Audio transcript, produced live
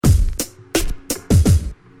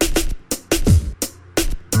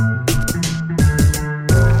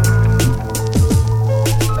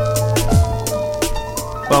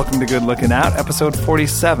to Good Looking Out, episode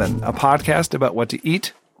 47, a podcast about what to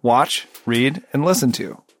eat, watch, read, and listen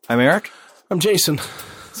to. I'm Eric. I'm Jason.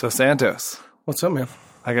 So Santos. What's up, man?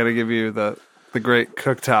 I got to give you the great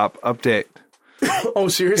cooktop update. Oh,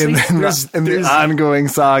 seriously? In the ongoing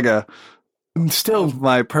saga. Still,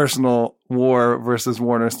 my personal war versus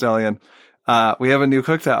Warner Stellian. We have a new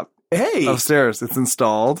cooktop. Hey. Upstairs. It's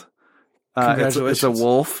installed. Congratulations. It's a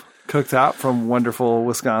Wolf cooktop from wonderful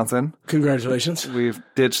Wisconsin. Congratulations. We've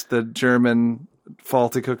ditched the German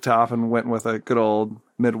faulty cooktop and went with a good old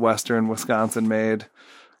Midwestern Wisconsin-made,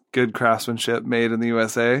 good craftsmanship made in the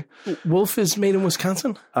USA. Wolf is made in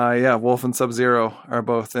Wisconsin? Yeah, Wolf and Sub-Zero are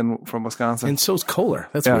both from Wisconsin. And so's Kohler.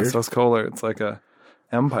 That's weird. Yeah, so's Kohler. It's like a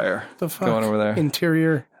empire going over there.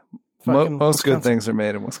 Interior. Most Wisconsin. Good things are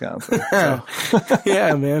made in Wisconsin. So.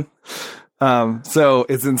 Yeah, man. So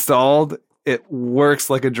it's installed. It works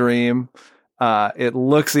like a dream. It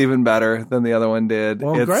looks even better than the other one did.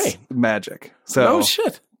 Well, it's great. Magic. So no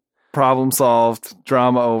shit. Problem solved.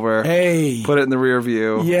 Drama over. Hey. Put it in the rear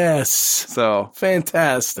view. Yes. So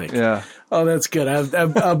fantastic. Yeah. Oh, that's good.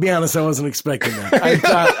 I'll be honest. I wasn't expecting that. I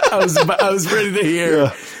thought I was ready to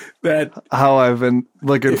hear that. How I've been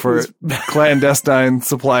looking for clandestine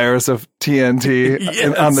suppliers of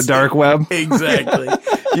TNT on the dark web. Exactly.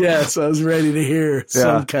 Yes, I was ready to hear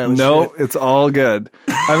some kind of shit. No, it's all good.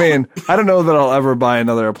 I mean, I don't know that I'll ever buy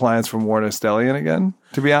another appliance from Warner Stellian again,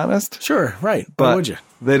 to be honest. Sure, right. But why would you?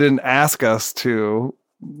 They didn't ask us to,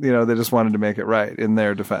 they just wanted to make it right in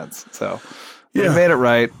their defense. So they made it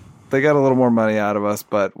right. They got a little more money out of us,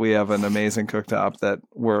 but we have an amazing cooktop that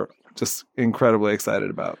we're just incredibly excited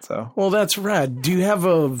about. So, well, that's rad. Do you have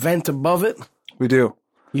a vent above it? We do.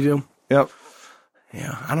 You do? Yep.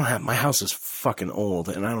 Yeah, I don't have, my house is fucking old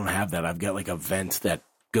and I don't have that. I've got like a vent that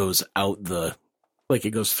goes out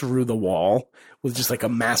it goes through the wall with just like a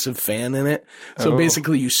massive fan in it. So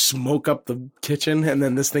basically you smoke up the kitchen and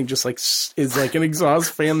then this thing just like is like an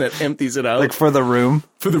exhaust fan that empties it out. Like for the room?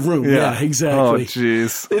 For the room, yeah exactly. Oh,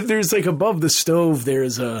 jeez. There's like above the stove,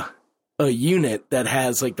 there's a unit that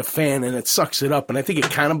has like the fan and it sucks it up. And I think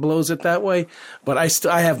it kind of blows it that way. But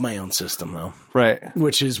I have my own system though. Right.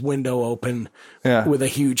 Which is window open with a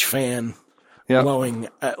huge fan blowing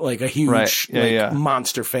like a huge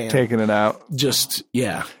monster fan. Taking it out. Just,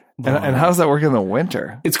 And how's that work in the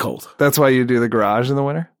winter? It's cold. That's why you do the garage in the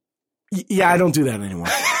winter? Yeah, I don't do that anymore.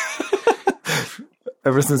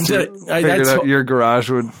 Ever since you figured out your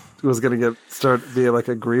garage was going to be like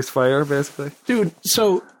a grease fire, basically? Dude,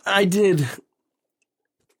 so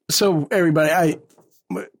everybody,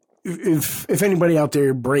 if anybody out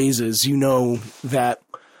there braises, you know that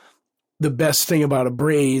the best thing about a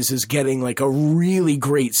braise is getting like a really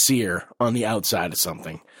great sear on the outside of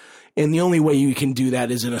something. And the only way you can do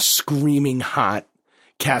that is in a screaming hot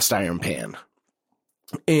cast iron pan.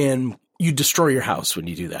 And you destroy your house when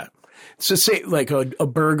you do that. So say like a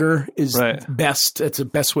burger is best. It's the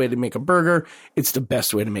best way to make a burger. It's the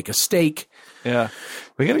best way to make a steak. Yeah.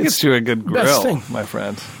 We got to get you a good grill, my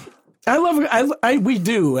friend. I love it. We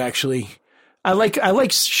do actually. I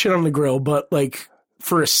like shit on the grill, but like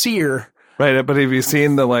for a sear. Right. But have you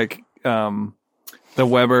seen the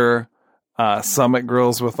Weber Summit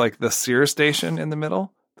grills with like the sear station in the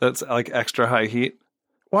middle? That's like extra high heat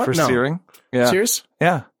for searing. Yeah. Serious?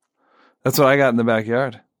 Yeah. That's what I got in the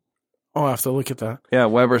backyard. Oh, I have to look at that. Yeah,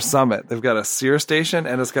 Weber Summit. They've got a sear station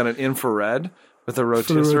and it's got an infrared with a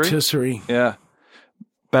rotisserie. For the rotisserie. Yeah.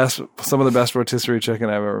 Some of the best rotisserie chicken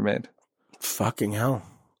I've ever made. Fucking hell.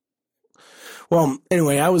 Well,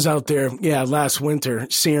 anyway, I was out there, last winter,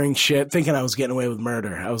 searing shit, thinking I was getting away with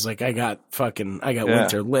murder. I was like, I got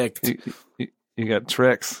winter licked. You got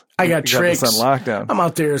tricks. I got tricks. Got this on lockdown. I'm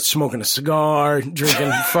out there smoking a cigar,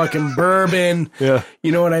 drinking fucking bourbon. Yeah.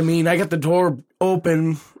 You know what I mean? I got the door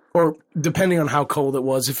open, or depending on how cold it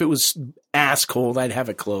was. If it was ass cold, I'd have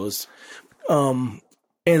it closed. And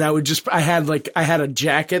I had a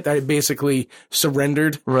jacket that I basically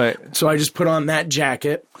surrendered. Right. So I just put on that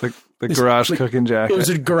jacket. The garage cooking jacket. It was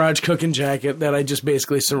a garage cooking jacket that I just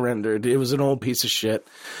basically surrendered. It was an old piece of shit.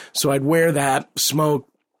 So I'd wear that, smoke,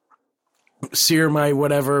 sear my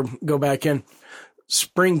whatever, go back in.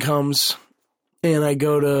 Spring comes and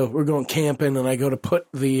we're going camping and I go to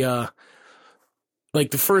put the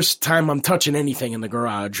first time I'm touching anything in the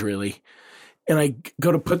garage really. And I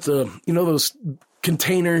go to put those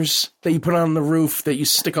containers that you put on the roof that you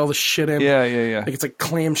stick all the shit in. Yeah. Like it's a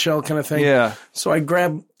clamshell kind of thing. Yeah. So I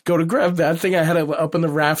go to grab that thing. I had it up in the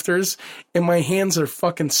rafters and my hands are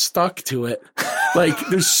fucking stuck to it. Like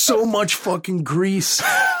there's so much fucking grease.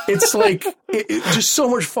 It's like, just so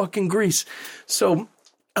much fucking grease. So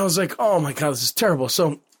I was like, oh my God, this is terrible.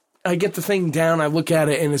 So I get the thing down, I look at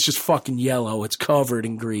it, and it's just fucking yellow. It's covered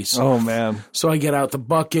in grease. Oh, man. So I get out the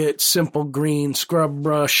bucket, simple green scrub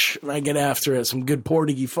brush, and I get after it. Some good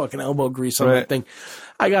Portuguese fucking elbow grease on that thing.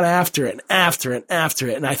 I got after it, and after it, and after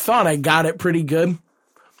it, and I thought I got it pretty good.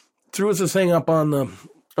 Threw the thing up on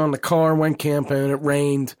the car, went camping, and it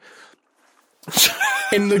rained.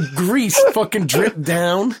 And the grease fucking dripped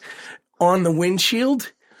down on the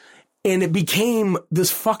windshield. And it became this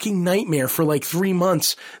fucking nightmare for like 3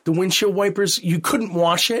 months. The windshield wipers, you couldn't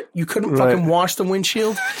wash it. You couldn't fucking wash the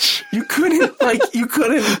windshield. You couldn't.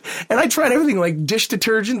 And I tried everything like dish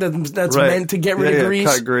detergent that's meant to get rid of grease.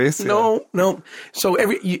 Cut grease. No. So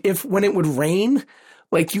when it would rain,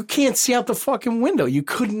 like you can't see out the fucking window. You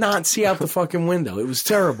could not see out the fucking window. It was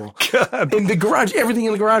terrible. God. In the garage, everything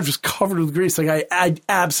in the garage was covered with grease. Like I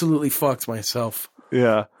absolutely fucked myself.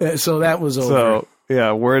 Yeah. So that was over. So,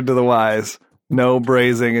 yeah, word to the wise. No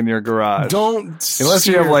brazing in your garage. Unless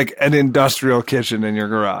you have like an industrial kitchen in your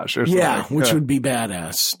garage or something. Yeah, which would be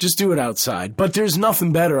badass. Just do it outside. But there's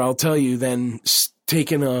nothing better, I'll tell you, than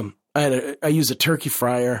taking I use a turkey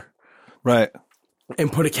fryer. Right. And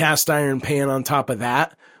put a cast iron pan on top of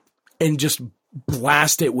that and just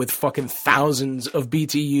blast it with fucking thousands of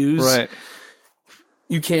BTUs. Right.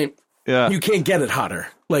 You can't get it hotter.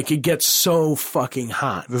 Like it gets so fucking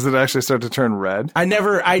hot. Does it actually start to turn red? I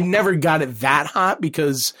never got it that hot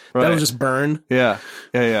because that'll just burn. Yeah.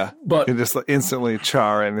 But you just instantly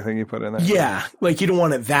char anything you put in there. Yeah. Like you don't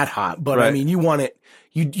want it that hot, but I mean, you want it,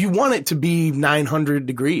 you want it to be 900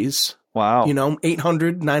 degrees. Wow.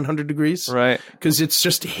 800, 900 degrees. Right. Because it's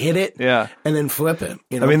just hit it. Yeah. And then flip it.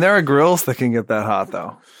 I mean, there are grills that can get that hot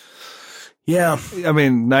though. Yeah. I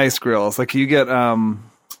mean, nice grills. Like you get,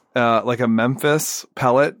 like a Memphis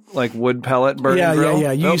pellet, like wood pellet burning grill.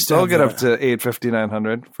 Yeah. They'll get up to 850,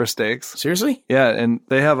 900 for steaks. Seriously? Yeah. And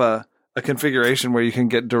they have a configuration where you can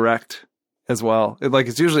get direct as well.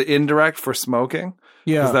 It's usually indirect for smoking.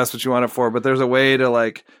 Yeah. Because that's what you want it for. But there's a way to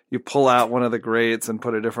like, you pull out one of the grates and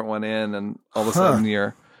put a different one in, and all of a sudden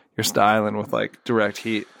you're styling with like direct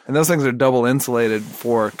heat. And those things are double insulated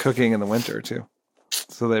for cooking in the winter too.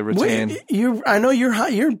 So they retain. I know you're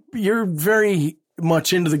hot. You're very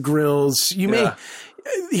much into the grills.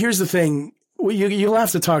 Here's the thing. You'll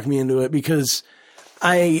have to talk me into it because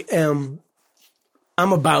I'm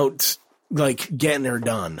about like getting her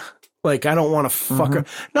done. Like I don't want to fuck her.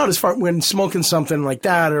 Not as far when smoking something like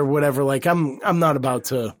that or whatever. Like I'm not about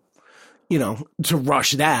to, to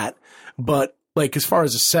rush that. But like as far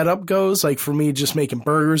as the setup goes, like for me, just making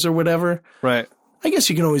burgers or whatever. Right. I guess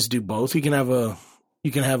you can always do both. You can have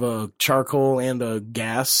a charcoal and a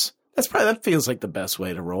gas. That feels like the best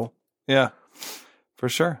way to roll. Yeah, for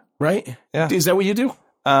sure. Right? Yeah. Is that what you do?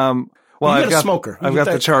 Well, I've got a smoker. I've got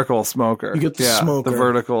the charcoal smoker. You get the smoker. The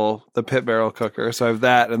vertical, the pit barrel cooker. So I have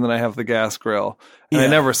that, and then I have the gas grill. And I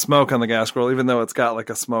never smoke on the gas grill, even though it's got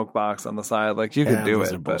like a smoke box on the side. Like you could do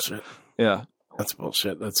it. Bullshit. Yeah. That's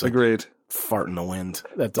bullshit. That's agreed. Fart in the wind.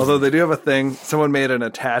 Although they do have a thing. Someone made an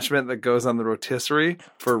attachment that goes on the rotisserie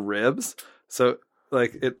for ribs. So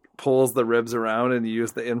like it pulls the ribs around and you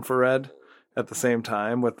use the infrared at the same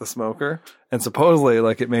time with the smoker, and supposedly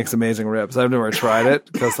like it makes amazing ribs. I've never tried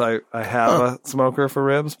it because I have a smoker for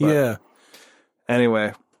ribs. But yeah.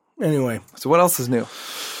 Anyway. So what else is new?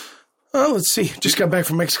 Oh, let's see. Just got back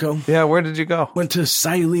from Mexico. Yeah. Where did you go? Went to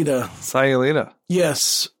Sayulita.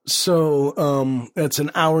 Yes. So, that's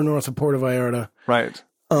an hour north of Puerto Vallarta. Right.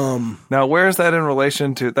 Now where is that in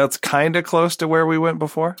relation to? That's kind of close to where we went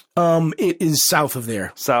before. It is south of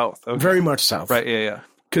there. South. Okay. Very much south. Right. Yeah.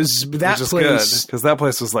 Because that place, because that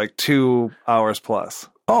place was like 2 hours plus.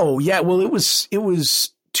 Oh yeah, well it was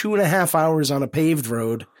 2.5 hours on a paved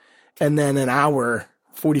road, and then an hour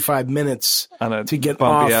 45 minutes on a to get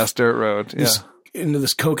bumpy ass dirt road. Into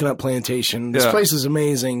this coconut plantation. This place is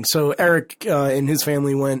amazing. So Eric and his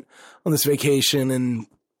family went on this vacation, and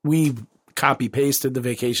we copy pasted the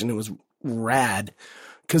vacation. It was rad.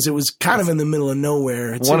 Because it was kind of in the middle of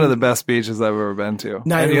nowhere. It's one of the best beaches I've ever been to.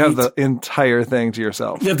 Nayarit. And you have the entire thing to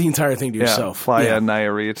yourself. You have the entire thing to yourself. Playa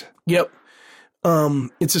Nayarit. Yep.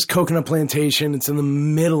 It's this coconut plantation. It's in the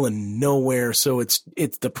middle of nowhere, so it's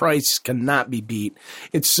the price cannot be beat.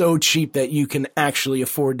 It's so cheap that you can actually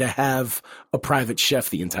afford to have a private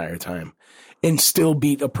chef the entire time, and still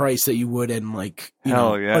beat a price that you would in like a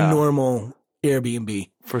normal Airbnb.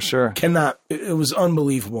 For sure. It was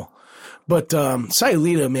unbelievable. But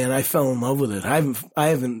Sayulita, man, I fell in love with it. I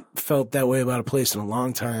haven't felt that way about a place in a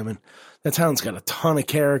long time, and that town's got a ton of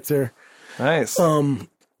character. Nice.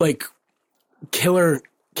 Like killer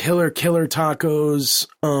tacos.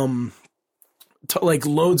 Like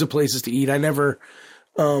loads of places to eat. I never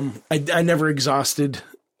exhausted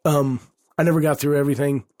I never got through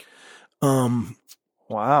everything.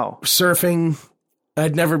 Wow. Surfing.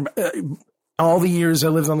 I'd never, all the years I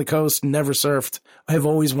lived on the coast, never surfed. I've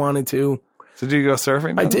always wanted to. So did you go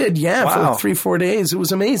surfing? I did, yeah, for like 3-4 days. It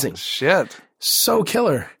was amazing. Shit. So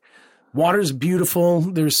killer. Water's beautiful.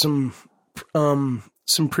 There's some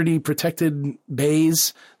pretty protected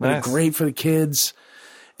bays that are great for the kids.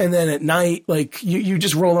 And then at night, like you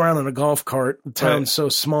just roll around on a golf cart. The town's so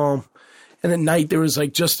small. And at night there was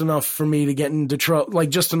like just enough for me to get into trouble, like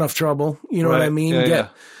just enough trouble. You know what I mean?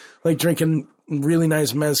 Like drinking really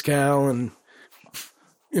nice mezcal and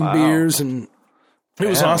beers, and it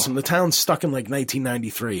was awesome. The town's stuck in like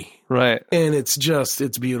 1993. Right. And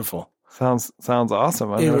it's beautiful. Sounds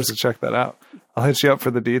awesome. I'm going to check that out. I'll hit you up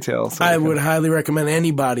for the details. I would highly recommend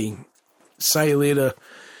anybody. Sayulita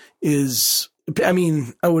is, I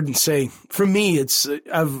mean, I wouldn't say, for me, it's,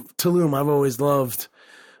 Tulum I've always loved,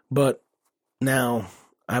 but now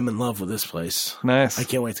I'm in love with this place. Nice. I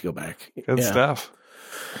can't wait to go back. Good stuff.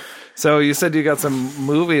 So you said you got some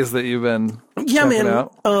movies that you've been checking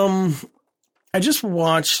out. I just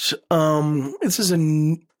watched, this is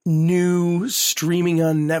a new streaming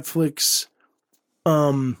on Netflix,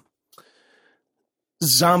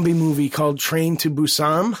 zombie movie called Train to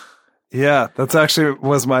Busan. Yeah, that's actually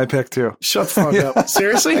was my pick too. Shut the fuck up.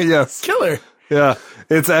 Seriously? Yes. Killer. Yeah.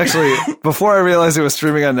 It's actually, before I realized it was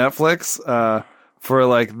streaming on Netflix, for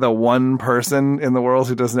like the one person in the world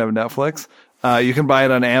who doesn't have Netflix, you can buy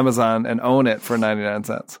it on Amazon and own it for 99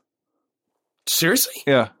 cents. Seriously?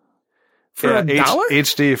 Yeah. For $1?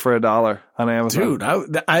 HD for $1 on Amazon. Dude,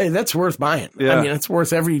 that's worth buying. Yeah. I mean, it's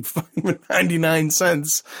worth every 99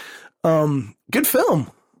 cents. Good film.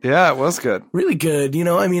 Yeah, it was good. Really good. You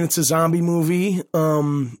know, I mean, it's a zombie movie,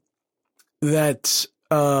 that,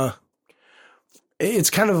 it's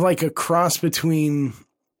kind of like a cross between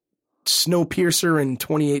Snowpiercer and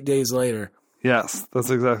 28 Days Later. Yes, that's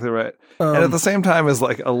exactly right. And at the same time is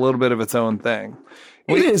like a little bit of its own thing.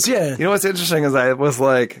 It is, yeah. You know what's interesting is I was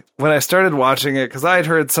like, when I started watching it, because I had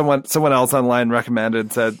heard someone else online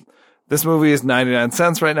recommended, said, this movie is 99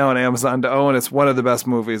 cents right now on Amazon to own. It's one of the best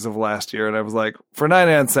movies of last year. And I was like, for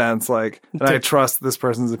 99 cents, like, and I trust this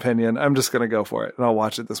person's opinion, I'm just going to go for it. And I'll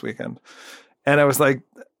watch it this weekend. And I was like,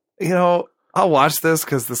 you know, I'll watch this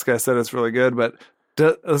because this guy said it's really good. But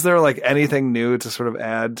is there like anything new to sort of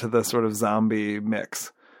add to the sort of zombie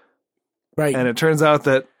mix? Right. And it turns out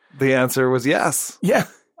that the answer was yes. Yeah.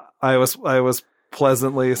 I was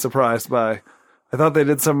pleasantly surprised by. I thought they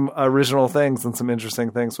did some original things and some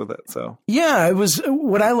interesting things with it. So yeah, it was.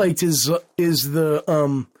 What I liked is the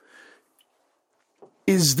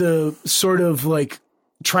sort of like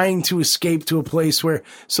trying to escape to a place where,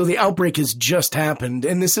 so the outbreak has just happened,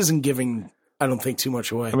 and this isn't giving, I don't think, too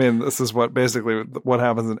much away. I mean, this is what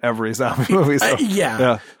happens in every zombie movie. So,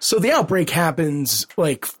 yeah. So the outbreak happens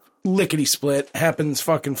like lickety split, happens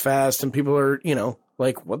fucking fast, and people are, you know,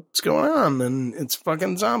 like, what's going on? And it's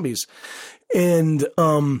fucking zombies. And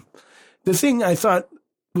the thing I thought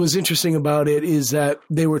was interesting about it is that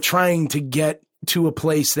they were trying to get to a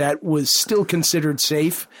place that was still considered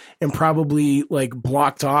safe and probably like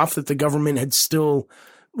blocked off, that the government had still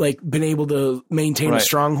like been able to maintain a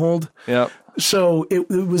stronghold. Yeah. So it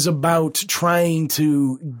was about trying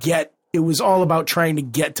to get, it was all about trying to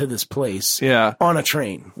get to this place on a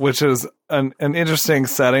train. Which is an interesting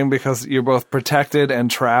setting because you're both protected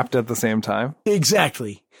and trapped at the same time.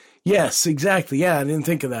 Exactly. Yes, exactly. Yeah, I didn't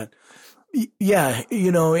think of that. Yeah,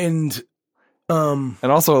 you know, and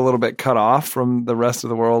also a little bit cut off from the rest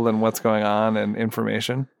of the world and what's going on and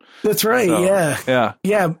information. That's right. So,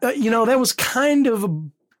 yeah. You know, that was kind of a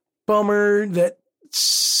bummer that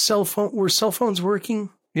cell phones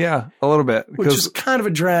working? Yeah, a little bit. Which is kind of a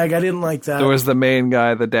drag. I didn't like that. There was the main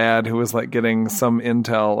guy, the dad, who was like getting some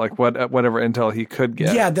intel, like whatever intel he could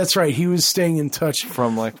get. Yeah, that's right. He was staying in touch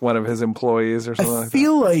from like one of his employees or something. I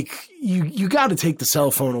feel like you got to take the cell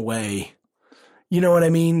phone away. You know what I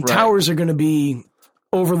mean? Right. Towers are going to be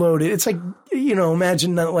overloaded. It's like, you know,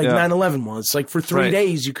 imagine that like 9/11 was. Like for 3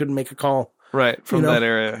 days you couldn't make a call. Right, from that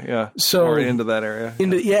area, yeah. So, or into that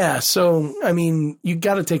area. So, I mean, you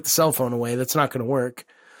got to take the cell phone away. That's not going to work.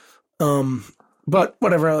 But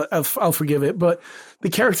whatever, I'll forgive it. But the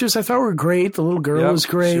characters I thought were great. The little girl was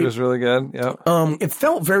great. She was really good. Yep. It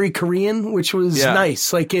felt very Korean, which was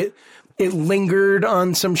nice. Like it lingered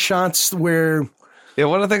on some shots where. Yeah,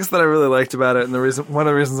 one of the things that I really liked about it, and one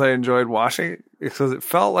of the reasons I enjoyed watching it, is because it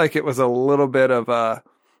felt like it was a little bit of a,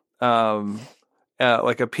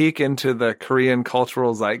 like a peek into the Korean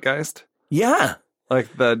cultural zeitgeist. Yeah.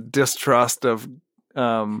 Like the distrust of,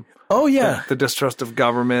 the distrust of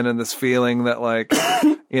government and this feeling that like,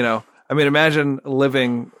 you know, I mean, imagine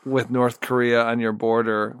living with North Korea on your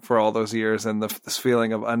border for all those years, and this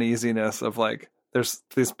feeling of uneasiness of like, this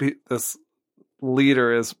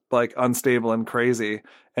leader is like unstable and crazy,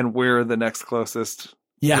 and we're the next closest.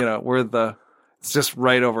 Yeah. It's just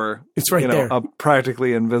right over. It's right there. A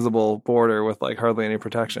practically invisible border with like hardly any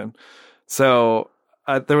protection. So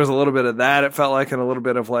there was a little bit of that. It felt like, and a little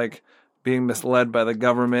bit of like being misled by the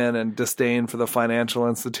government and disdain for the financial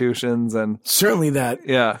institutions, and certainly that.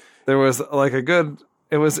 Yeah, there was like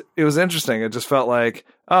it was interesting. It just felt like,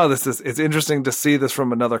 it's interesting to see this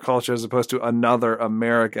from another culture as opposed to another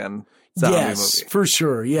American zombie movie. For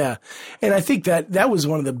sure. Yeah. And I think that was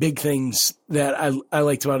one of the big things that I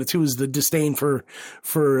liked about it too, is the disdain for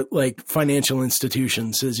like financial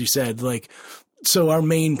institutions, as you said. Like, so our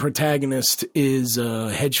main protagonist is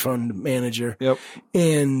a hedge fund manager. Yep.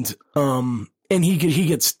 And he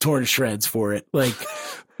gets torn to shreds for it. Like,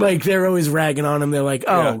 like they're always ragging on him. They're like,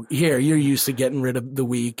 here, you're used to getting rid of the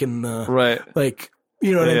weak and right. Like,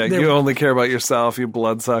 you know, you only care about yourself, you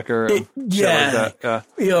bloodsucker. And shit like that.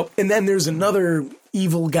 Yeah. And then there's another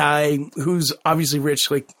evil guy who's obviously rich.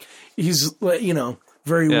 Like, he's,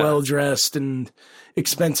 very well dressed and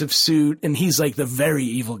expensive suit, and he's like the very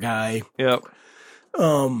evil guy. Yep.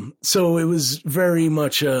 So it was very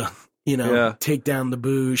much take down the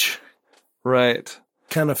boosh, right,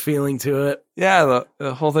 kind of feeling to it. Yeah,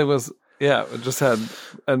 the whole thing was. Yeah, it just had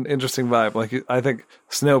an interesting vibe. Like, I think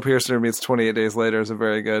Snowpiercer meets 28 Days Later is a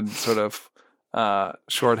very good sort of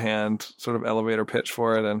shorthand, sort of elevator pitch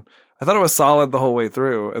for it. And I thought it was solid the whole way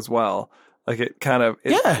through as well. Like, it kind of,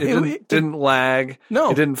 it didn't lag.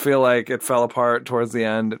 No. It didn't feel like it fell apart towards the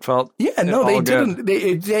end. It felt they didn't.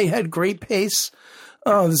 They had great pace.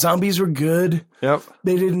 The zombies were good. Yep.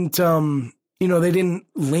 They didn't, they didn't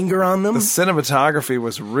linger on them. The cinematography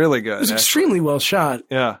was really good. It was extremely well shot.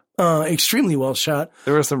 Yeah. Extremely well shot.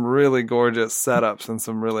 There were some really gorgeous setups and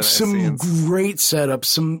some really nice scenes. Some great setups.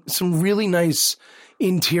 Some really nice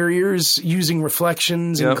interiors using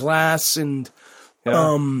reflections and glass and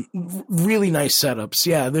really nice setups.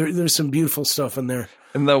 Yeah, there's some beautiful stuff in there.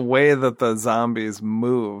 And the way that the zombies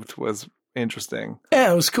moved was interesting.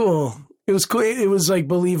 Yeah, it was cool. It was cool. It was like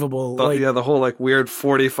believable. The whole like weird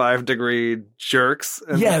 45-degree jerks.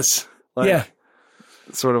 And, yes. Yeah.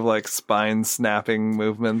 Sort of like spine snapping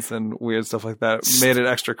movements and weird stuff like that made it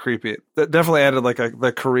extra creepy. That definitely added like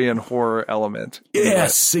the Korean horror element.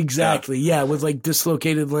 Yes, exactly. Yeah, with like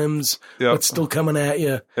dislocated limbs, but still coming at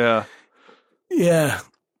you. Yeah. Yeah.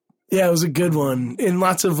 Yeah, it was a good one. And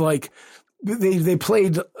lots of like, they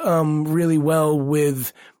played really well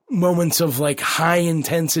with moments of like high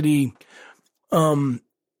intensity. I'm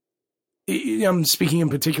speaking in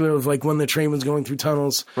particular of like when the train was going through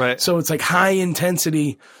tunnels. Right. So it's like high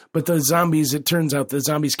intensity, but the zombies, it turns out the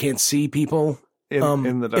zombies can't see people in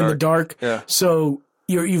the dark. In the dark. Yeah. So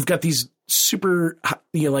you've got these super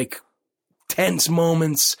like tense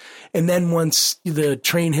moments, and then once the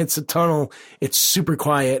train hits the tunnel, it's super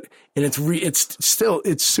quiet, and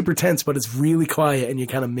it's super tense, but it's really quiet, and you're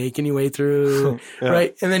kind of making your way through,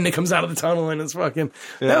 right? And then it comes out of the tunnel, and it's fucking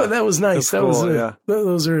that was nice. That was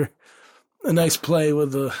those are a nice play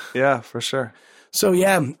with the for sure. So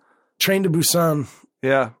Train to Busan.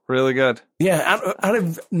 Yeah, really good. Yeah, I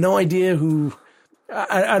have no idea who.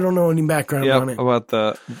 I don't know any background on it.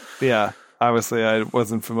 About obviously, I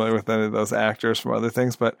wasn't familiar with any of those actors from other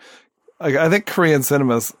things, but I think Korean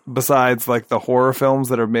cinemas, besides like the horror films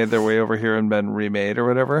that have made their way over here and been remade or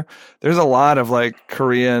whatever, there's a lot of like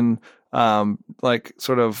Korean, like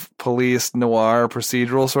sort of police noir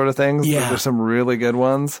procedural sort of things. Yeah. There's some really good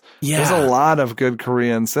ones. Yeah. There's a lot of good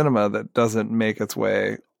Korean cinema that doesn't make its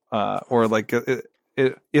way, or like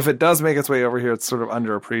if it does make its way over here, it's sort of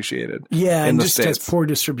underappreciated. Yeah, in and the just States. has poor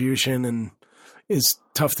distribution and is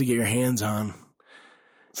tough to get your hands on.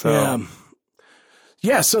 So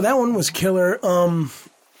yeah, so that one was killer.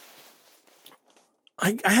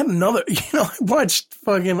 I had another, I watched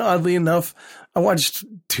fucking, oddly enough, I watched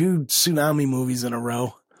 2 tsunami movies in a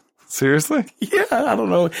row. Seriously? Yeah, I don't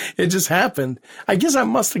know. It just happened. I guess I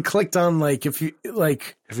must have clicked on like, if you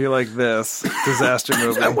like this disaster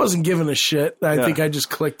movie. I wasn't giving a shit. I think I just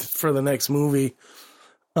clicked for the next movie.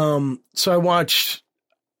 So I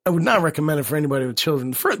would not recommend it for anybody with children.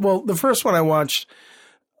 The first one I watched,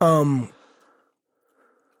 I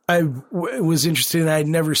was interested in. I had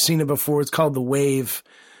never seen it before. It's called The Wave.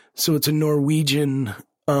 So it's a Norwegian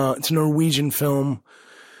film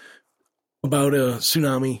about a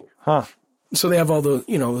tsunami. Huh. So they have all the,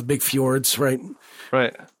 the big fjords, right?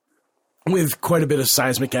 Right. With quite a bit of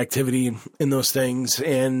seismic activity in those things.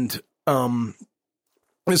 And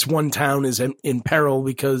this one town is in peril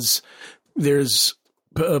because there's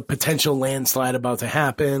a potential landslide about to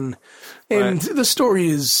happen. And the story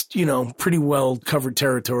is, pretty well covered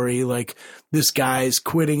territory. Like, this guy's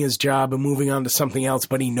quitting his job and moving on to something else,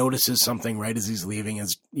 but he notices something right as he's leaving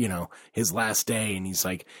his last day. And he's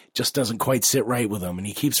like, just doesn't quite sit right with him. And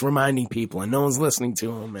he keeps reminding people and no one's listening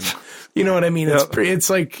to him. And you know what I mean? Yep.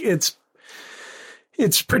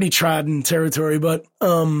 It's pretty trodden territory, but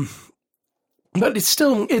it's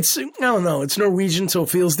still, I don't know, it's Norwegian, so it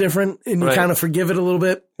feels different and you kind of forgive it a little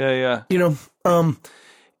bit. Yeah.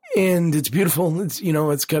 And it's beautiful. It's,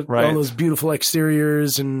 it's got all those beautiful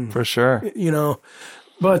exteriors and for sure,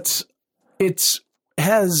 but it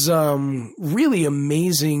has, really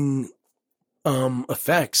amazing,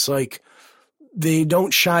 effects. Like, they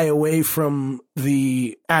don't shy away from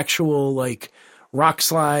the actual, like, rock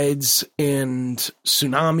slides and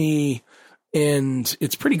tsunami, and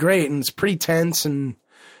it's pretty great and it's pretty tense and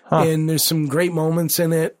there's some great moments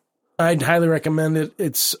in it. I'd highly recommend it.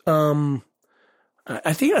 It's,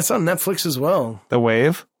 I think that's on Netflix as well. The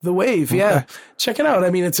Wave? The Wave, yeah. Okay. Check it out. I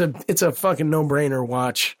mean, it's a fucking no-brainer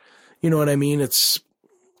watch. You know what I mean? It's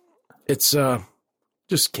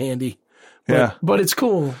just candy. But it's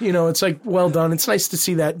cool. It's like, well done. It's nice to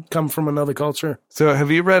see that come from another culture. So have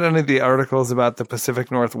you read any of the articles about the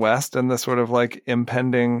Pacific Northwest and the sort of like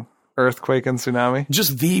impending earthquake and tsunami?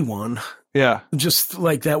 Just the one. Yeah. Just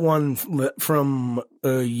like that one from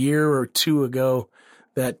a year or two ago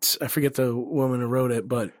that I forget the woman who wrote it,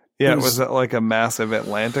 but yeah, was that like a massive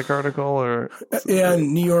Atlantic article or? Yeah,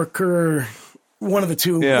 New Yorker, one of the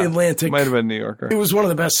two. Atlantic. Might have been New Yorker. It was one of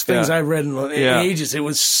the best things I've read in ages. It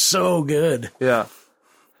was so good. Yeah.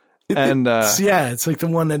 And it's like the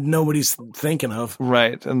one that nobody's thinking of.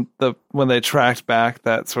 Right. And when they tracked back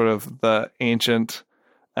that sort of the ancient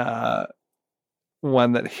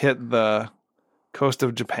one that hit the coast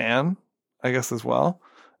of Japan, I guess as well.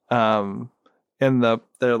 In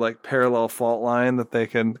their like parallel fault line that they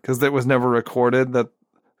can, because it was never recorded, that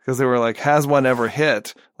because they were like, has one ever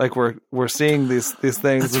hit? Like we're seeing these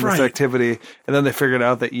things and this activity, and then they figured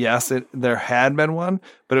out that yes, there had been one,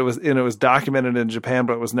 but it was documented in Japan,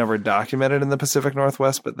 but it was never documented in the Pacific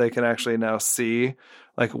Northwest. But they can actually now see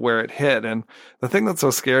like where it hit. And the thing that's so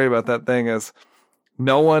scary about that thing is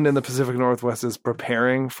no one in the Pacific Northwest is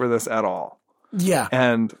preparing for this at all. Yeah,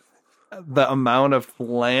 and the amount of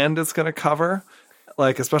land it's going to cover,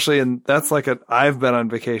 like, especially I've been on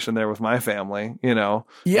vacation there with my family, and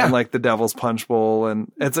like the Devil's Punch Bowl,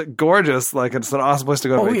 and it's gorgeous. Like, it's an awesome place to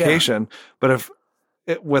go on vacation. Yeah. But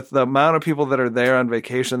with the amount of people that are there on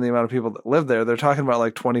vacation, the amount of people that live there, they're talking about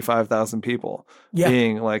like 25,000 people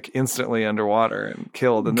being like instantly underwater and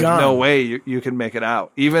killed. And there's no way you can make it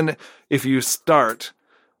out. Even if you start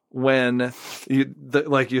when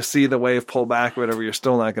you see the wave pull back or whatever, you're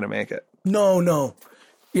still not going to make it. No.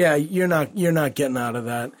 Yeah, you're not getting out of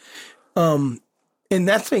that. And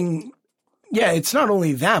that thing, it's not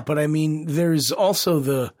only that, but I mean, there's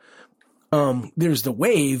also there's the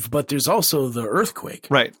wave, but there's also the earthquake.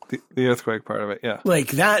 Right. The earthquake part of it. Yeah. Like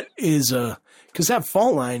that is cause that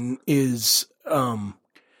fault line is, from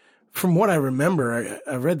what I remember,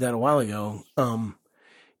 I read that a while ago,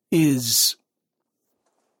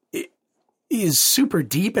 is super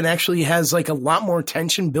deep and actually has like a lot more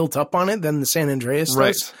tension built up on it than the San Andreas does.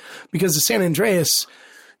 Right. Because the San Andreas,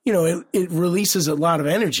 it releases a lot of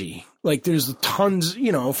energy. Like there's tons,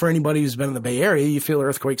 for anybody who's been in the Bay Area, you feel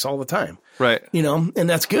earthquakes all the time. Right. And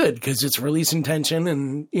that's good because it's releasing tension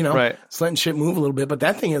and, it's letting shit move a little bit, but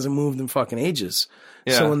that thing hasn't moved in fucking ages.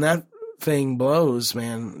 Yeah. So when that thing blows,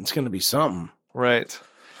 man, it's going to be something. Right.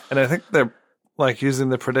 And I think they're like using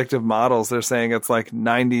the predictive models, they're saying it's like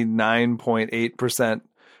 99.8%.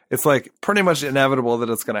 It's like pretty much inevitable that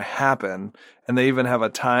it's going to happen. And they even have a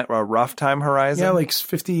rough time horizon. Yeah, like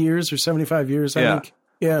 50 years or 75 years, I think.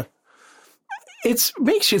 Yeah. It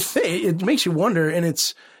makes you think, it makes you wonder. And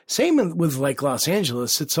it's same with like Los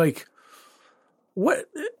Angeles. It's like,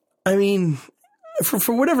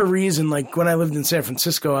 for whatever reason, like when I lived in San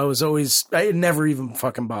Francisco, it never even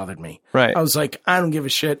fucking bothered me. Right. I was like, I don't give a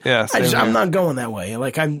shit. Yeah, I'm not going that way.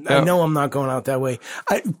 Like I know I'm not going out that way.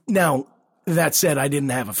 Now that said, I didn't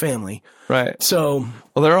have a family. Right. So,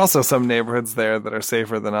 well, there are also some neighborhoods there that are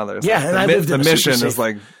safer than others. Yeah. Like I lived in the Mission is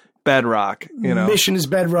like bedrock, Mission is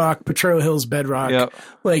bedrock. Potrero Hill's bedrock. Yep.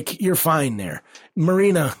 Like you're fine there.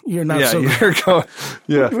 Marina, you're not so you're going,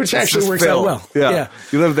 which actually works out well. Yeah.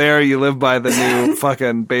 You live there, you live by the new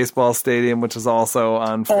fucking baseball stadium, which is also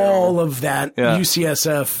on film. All of that. Yeah.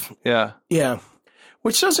 UCSF. Yeah. Yeah.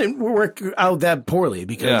 Which doesn't work out that poorly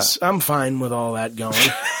because I'm fine with all that going.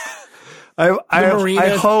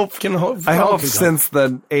 I hope Falcon since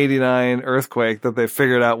the '89 earthquake that they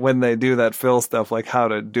figured out when they do that fill stuff, like how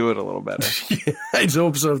to do it a little better. Yeah, I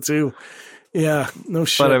hope so too. Yeah, no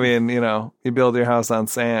shit. But I mean, you build your house on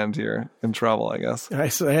sand, you're in trouble, I guess. I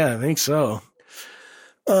think so.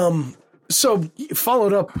 So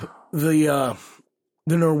followed up the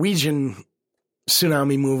Norwegian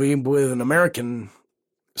tsunami movie with an American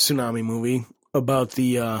tsunami movie about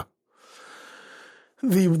the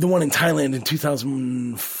one in Thailand in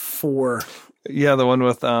 2004. Yeah, the one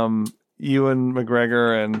with Ewan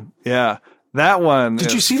McGregor and that one.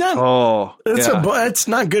 Did you see that? Oh, it's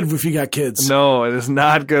not good if you got kids. No, it is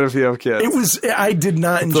not good if you have kids. I did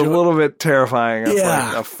not enjoy. It's a little bit terrifying as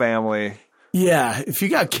like a family. Yeah, if you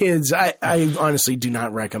got kids, I honestly do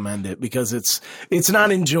not recommend it because it's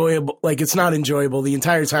not enjoyable. Like it's not enjoyable the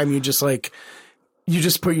entire time. You just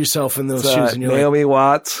put yourself in those shoes. And you're Naomi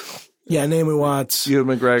Watts. Yeah, Naomi Watts.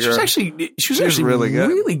 Ewan McGregor. She was actually really good.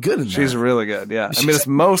 Really good in that. She's really good. Yeah, I mean it's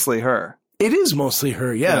mostly her. It is mostly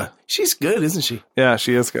her. Yeah, she's good, isn't she? Yeah,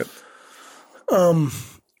 she is good.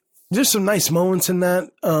 There's some nice moments in that.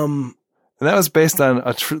 And that was based on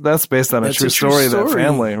a true story. That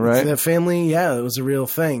family, right? That family, yeah, it was a real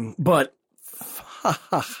thing. But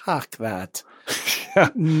fuck that. Yeah.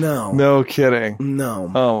 No kidding.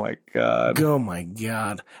 No. Oh my god. Oh my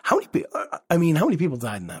god. How many people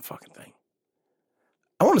died in that fucking thing?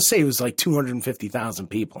 I want to say it was like 250,000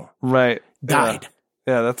 people. Right. Died.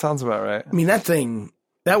 Yeah, that sounds about right. I mean, it's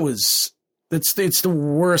the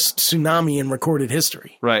worst tsunami in recorded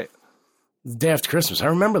history. Right. The day after Christmas. I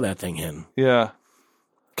remember that thing hitting. Yeah.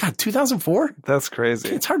 God, 2004? That's crazy.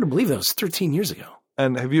 It's hard to believe that was 13 years ago.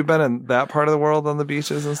 And have you been in that part of the world on the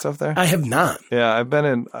beaches and stuff there? I have not. Yeah, I've been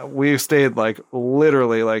in, we stayed like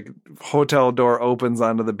literally like hotel door opens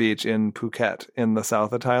onto the beach in Phuket in the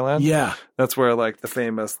south of Thailand. Yeah. That's where like the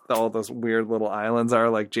famous, all those weird little islands are,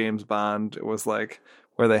 like James Bond. It was like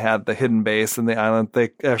where they had the hidden base in the island. They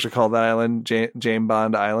actually called that island James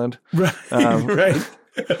Bond Island. Right. Right.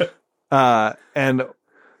 And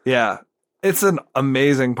yeah, it's an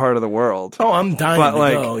amazing part of the world. Oh, I'm dying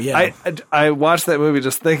to go. Yeah. I watched that movie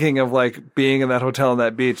just thinking of like being in that hotel on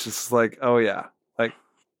that beach. It's just like, oh yeah, like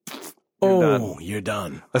you're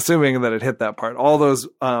done. Assuming that it hit that part, all those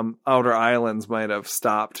outer islands might have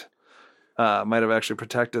stopped, might have actually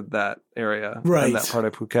protected that area, right? In that part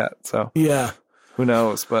of Phuket. So yeah, who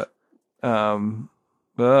knows? But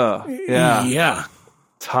yeah,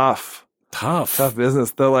 tough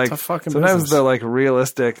business. They're like sometimes business. They're like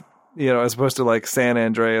realistic, as opposed to like San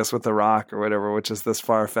Andreas with the Rock or whatever, which is this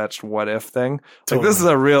far-fetched what if thing. Totally.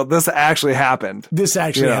 Like this actually happened. This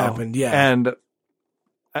actually happened. Yeah. And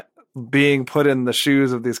being put in the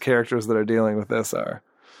shoes of these characters that are dealing with this are.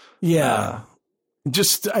 Yeah.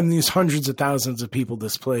 There's hundreds of thousands of people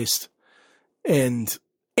displaced, and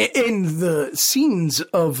in the scenes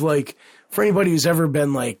of like, for anybody who's ever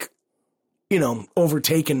been like,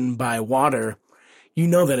 overtaken by water,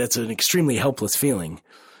 that it's an extremely helpless feeling.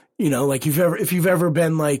 Like if you've ever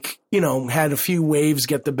been like, had a few waves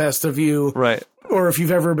get the best of you. Right. Or if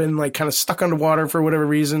you've ever been like kind of stuck underwater for whatever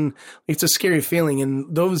reason, it's a scary feeling.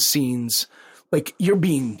 And those scenes, like you're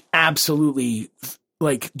being absolutely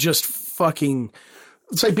like just fucking,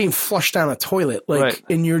 it's like being flushed down a toilet, like, right.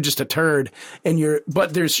 And you're just a turd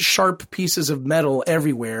but there's sharp pieces of metal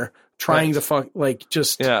everywhere trying to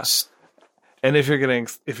yeah. And if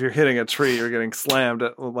you're hitting a tree, you're getting slammed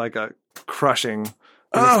at like a crushing.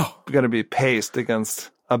 It's going to be paste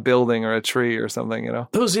against a building or a tree or something,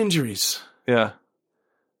 Those injuries. Yeah.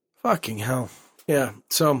 Fucking hell. Yeah.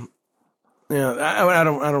 So, yeah, I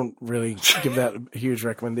don't really give that a huge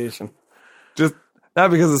recommendation. Just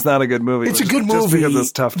not because it's not a good movie. It's a good movie. Just because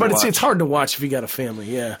it's tough to watch. But it's hard to watch if you got a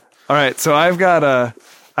family. Yeah. All right. So I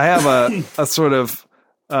have a sort of,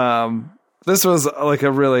 this was like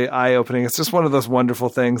a really eye-opening. It's just one of those wonderful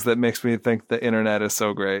things that makes me think the internet is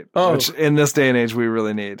so great, which in this day and age we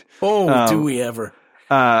really need. Do we ever?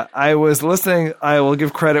 I was listening. I will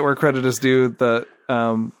give credit where credit is due. The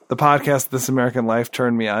podcast This American Life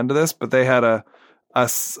turned me on to this, but they had a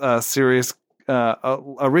series,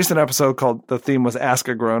 a recent episode called, the theme was Ask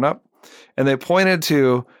a Grown Up, and they pointed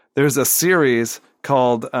to, there's a series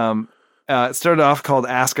called it started off called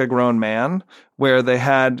Ask a Grown Man, where they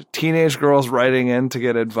had teenage girls writing in to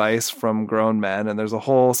get advice from grown men. And there's a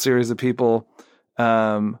whole series of people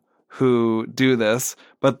who do this.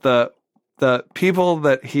 But the people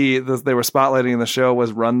that they were spotlighting in the show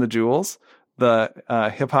was Run the Jewels, the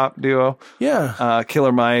hip hop duo. Yeah.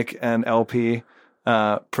 Killer Mike and LP,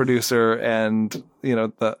 producer, and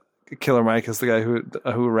the Killer Mike is the guy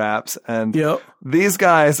who raps. And these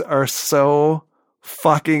guys are so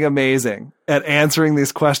fucking amazing at answering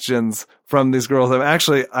these questions from these girls.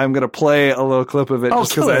 I'm going to play a little clip of it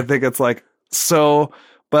just because I think it's like so,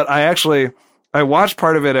 but I watched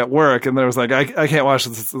part of it at work and there was like, I can't watch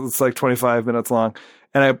this. It's like 25 minutes long.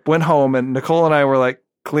 And I went home and Nicole and I were like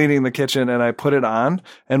cleaning the kitchen and I put it on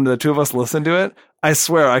and the two of us listened to it. I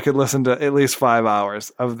swear I could listen to at least 5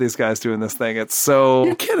 hours of these guys doing this thing. It's so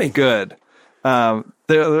You're kidding. Good.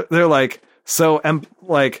 They're like,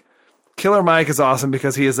 like Killer Mike is awesome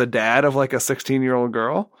because he is a dad of like a 16-year-old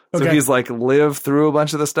girl. So he's like lived through a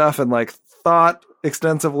bunch of the stuff and like thought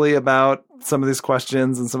extensively about some of these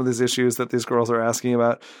questions and some of these issues that these girls are asking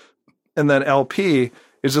about. And then LP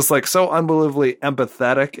is just like so unbelievably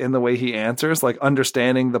empathetic in the way he answers, like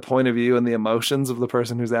understanding the point of view and the emotions of the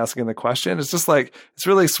person who's asking the question. It's just like, it's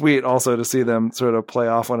really sweet also to see them sort of play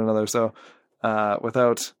off one another. So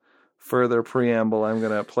without further preamble, I'm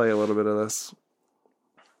going to play a little bit of this.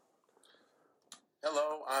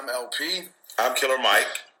 Hello, I'm LP. I'm Killer Mike.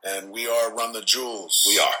 And we are Run the Jewels.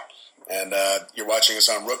 We are. And you're watching us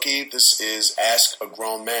on Rookie. This is Ask a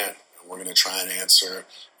Grown Man. And we're going to try and answer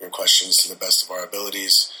your questions to the best of our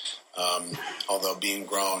abilities, although being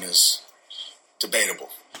grown is debatable.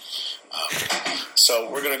 So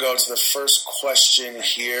we're going to go to the first question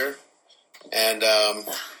here. And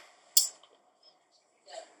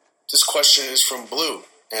this question is from Blue.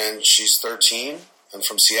 And she's 13 and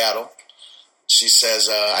from Seattle. She says,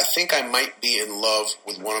 I think I might be in love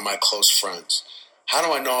with one of my close friends. How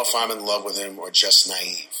do I know if I'm in love with him or just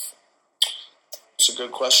naive? It's a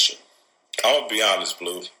good question. I'll be honest,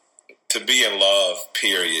 Blue. To be in love,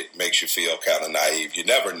 period, makes you feel kind of naive. You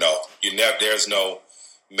never know. There's no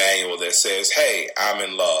manual that says, hey, I'm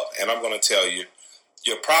in love. And I'm going to tell you,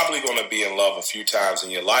 you're probably going to be in love a few times in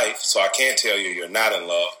your life, so I can't tell you you're not in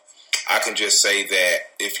love. I can just say that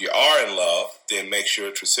if you are in love, then make sure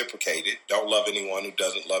it's reciprocated. Don't love anyone who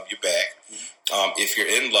doesn't love you back. If you're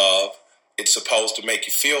in love, it's supposed to make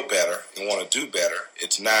you feel better and want to do better.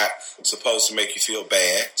 It's not supposed to make you feel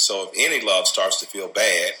bad. So if any love starts to feel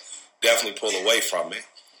bad, definitely pull away from it.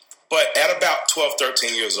 But at about 12,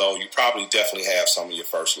 13 years old, you probably definitely have some of your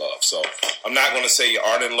first love. So I'm not going to say you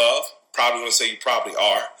aren't in love. Probably going to say you probably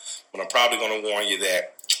are. But I'm probably going to warn you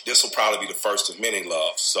that this will probably be the first of many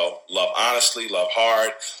loves. So love honestly, love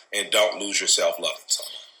hard, and don't lose yourself loving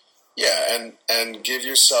someone. Yeah, and give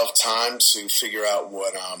yourself time to figure out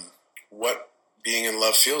what being in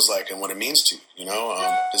love feels like and what it means to you. You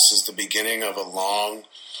know, this is the beginning of a long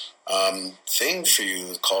thing for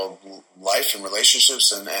you called life and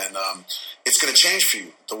relationships, and it's going to change for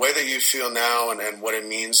you. The way that you feel now and what it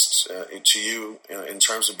means to you in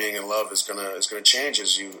terms of being in love is going to change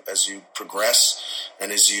as you progress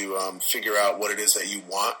and as you figure out what it is that you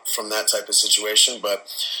want from that type of situation. But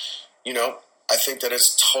you know, I think that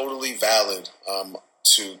it's totally valid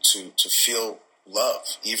to feel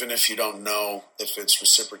love, even if you don't know if it's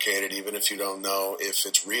reciprocated, even if you don't know if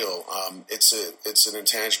it's real. It's an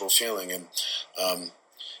intangible feeling, and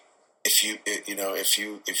if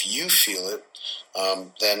you feel it,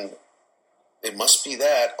 then it must be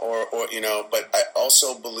that, or you know. But I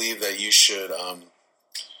also believe that you should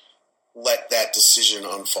let that decision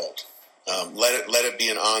unfold. Let it be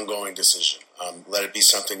an ongoing decision. Let it be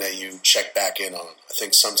something that you check back in on. I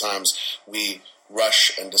think sometimes we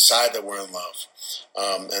rush and decide that we're in love.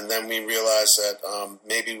 And then we realize that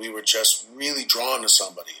maybe we were just really drawn to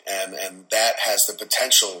somebody, and that has the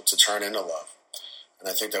potential to turn into love. And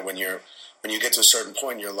I think that when you get to a certain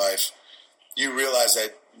point in your life, you realize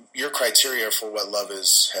that your criteria for what love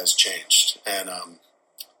is has changed, and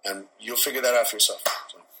you'll figure that out for yourself.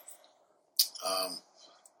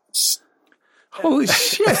 So, holy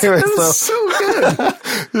shit, that was so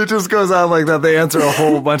good. It just goes on like that. They answer a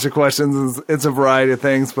whole bunch of questions. It's a variety of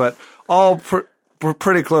things, but all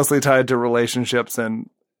pretty closely tied to relationships and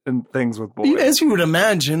things with boys. As you would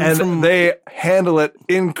imagine. And they handle it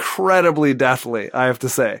incredibly deftly, I have to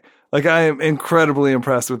say. Like, I am incredibly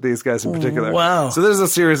impressed with these guys in particular. Wow. So there's a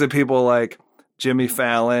series of people like Jimmy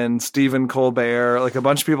Fallon, Stephen Colbert, like a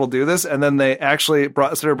bunch of people do this, and then they actually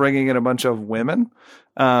started bringing in a bunch of women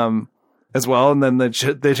as well, and then they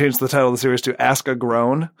changed the title of the series to Ask a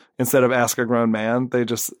Grown instead of Ask a Grown Man. They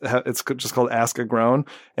it's just called Ask a Grown,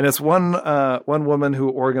 and it's one woman who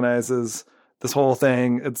organizes this whole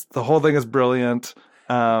thing. The whole thing is brilliant.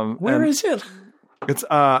 Where is it? It's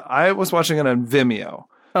I was watching it on Vimeo.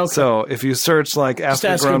 Okay. So if you search like Ask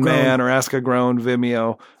a Grown Man or Ask a Grown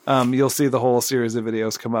Vimeo, you'll see the whole series of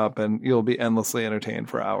videos come up, and you'll be endlessly entertained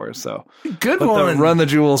for hours. So good one. The Run the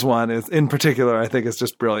Jewels one is, in particular, I think is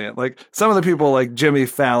just brilliant. Like some of the people, like Jimmy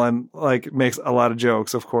Fallon, like makes a lot of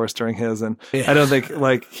jokes, of course, during his, and I don't think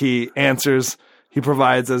like he answers he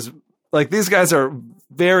provides as like these guys are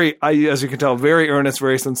very, as you can tell, very earnest,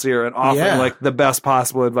 very sincere, and offering like the best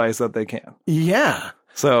possible advice that they can. Yeah.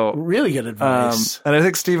 So really good advice. And I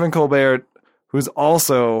think Stephen Colbert, who's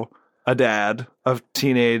also a dad of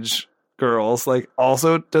teenage girls, like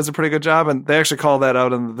also does a pretty good job. And they actually call that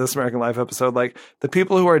out in the This American Life episode. Like the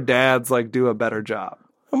people who are dads like do a better job.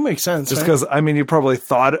 That makes sense. Just because, I mean, you probably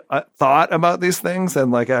thought about these things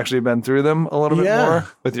and like actually been through them a little bit more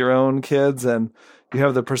with your own kids, and you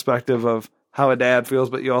have the perspective of how a dad feels,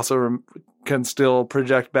 but you also can still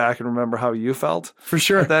project back and remember how you felt for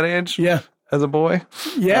sure at that age. Yeah. As a boy.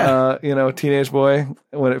 Yeah. Teenage boy,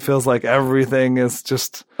 when it feels like everything is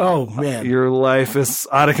just, oh man, your life is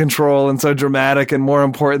out of control and so dramatic and more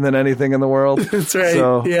important than anything in the world. That's right.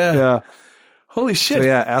 So, yeah. Holy shit. So,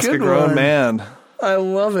 yeah. Ask a grown man. I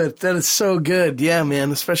love it. That is so good. Yeah,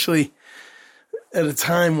 man. Especially at a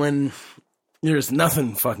time when there's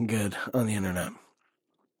nothing fucking good on the internet.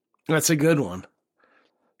 That's a good one.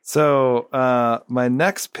 So, my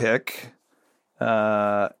next pick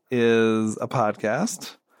is a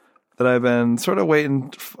podcast that I've been sort of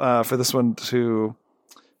waiting for this one to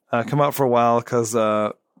come out for a while, because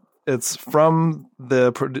it's from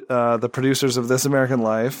the producers of This American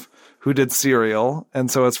Life, who did Serial, and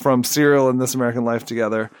so it's from Serial and This American Life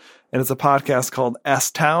together, and it's a podcast called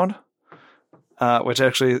S-Town, which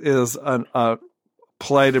actually is a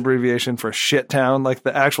polite abbreviation for Shit Town. Like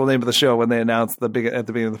the actual name of the show when they announced at the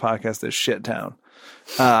beginning of the podcast is Shit Town.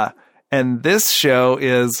 And this show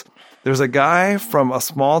is, there's a guy from a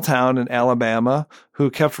small town in Alabama who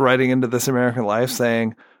kept writing into This American Life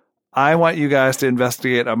saying, I want you guys to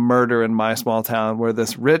investigate a murder in my small town where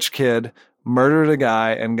this rich kid murdered a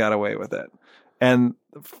guy and got away with it. And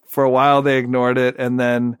for a while they ignored it. And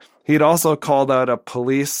then he'd also called out a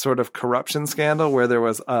police sort of corruption scandal where there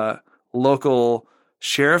was a local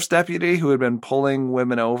sheriff's deputy who had been pulling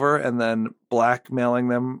women over and then blackmailing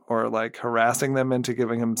them or like harassing them into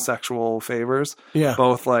giving him sexual favors. Yeah.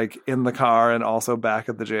 Both like in the car and also back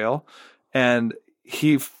at the jail. And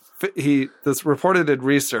this reporter did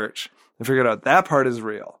research and figured out that part is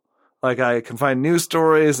real. Like I can find news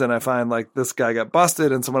stories and I find like this guy got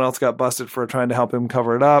busted and someone else got busted for trying to help him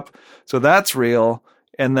cover it up. So that's real.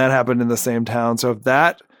 And that happened in the same town. So if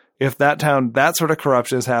that town, that sort of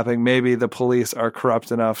corruption is happening, maybe the police are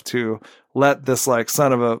corrupt enough to let this like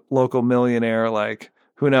son of a local millionaire, like,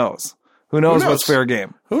 who knows? Who knows what's fair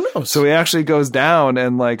game? Who knows? So he actually goes down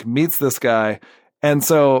and like meets this guy. And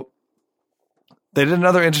so they did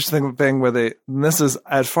another interesting thing where this is,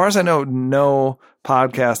 as far as I know, no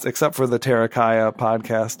podcast except for the Terakaya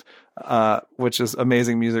podcast, which is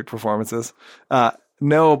amazing music performances.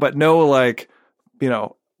 No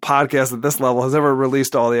podcast at this level has ever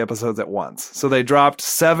released all the episodes at once. So they dropped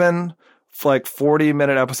 7 like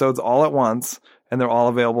 40-minute episodes all at once, and they're all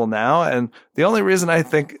available now. And the only reason I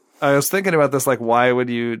was thinking about this, like, why would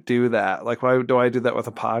you do that? Like, why do I do that with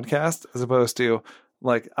a podcast as opposed to,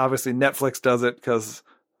 like, obviously Netflix does it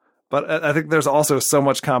but I think there's also so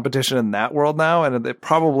much competition in that world now, and they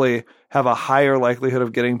probably have a higher likelihood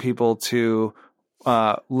of getting people to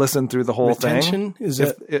listen through the whole thing.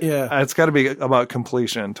 It's got to be about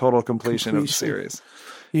total completion of the series.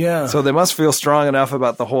 Yeah. So they must feel strong enough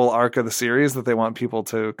about the whole arc of the series that they want people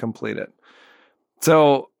to complete it.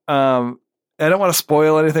 So I don't want to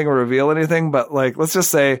spoil anything or reveal anything, but like, let's just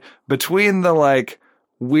say between the like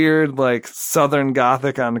weird, like Southern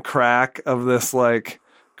Gothic on crack of this like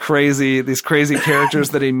these crazy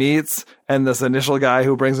characters that he meets and this initial guy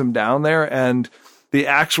who brings him down there and the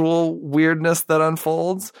actual weirdness that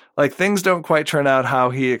unfolds, like things don't quite turn out how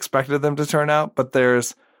he expected them to turn out, but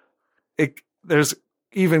there's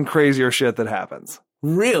even crazier shit that happens.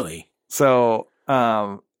 Really? So,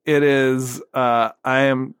 it is,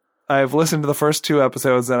 I've listened to the first 2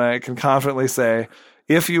 episodes and I can confidently say,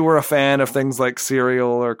 if you were a fan of things like Serial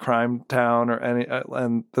or Crime Town or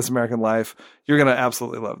and This American Life, you're going to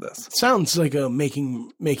absolutely love this. Sounds like a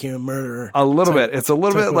making a murderer. A little bit. It's a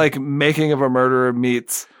little bit like Making of a Murderer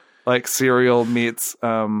meets like Serial meets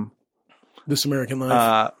This American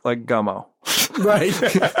Life. Like Gummo. Right.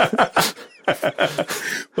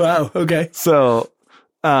 Wow. Okay. So,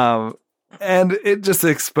 and it just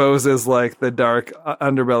exposes like the dark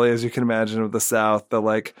underbelly, as you can imagine, of the South, the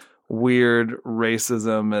like weird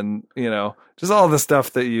racism and, just all the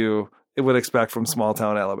stuff that it would expect from small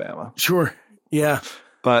town Alabama. Sure. Yeah.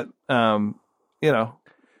 But, 2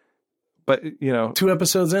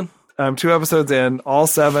 episodes in? 2 episodes in, all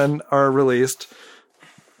 7 are released.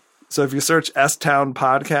 So if you search S-Town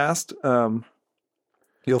podcast,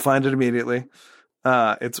 you'll find it immediately.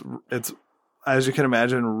 It's, as you can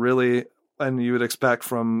imagine, really and you would expect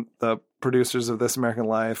from the producers of This American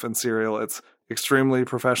Life and Serial. It's extremely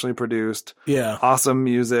professionally produced. Yeah. Awesome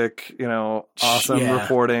music, awesome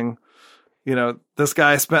reporting. This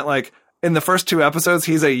guy spent like, in the first 2 episodes,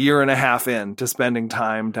 he's a year and a half in to spending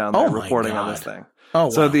time down there reporting on this thing. Oh, wow.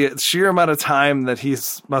 So the sheer amount of time that he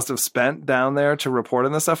must have spent down there to report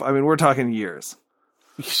on this stuff, I mean, we're talking years.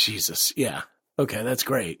 Jesus. Yeah. Okay, that's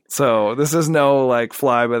great. So this is no like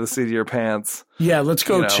fly by the seat of your pants. Yeah, let's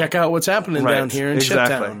go check out what's happening down here in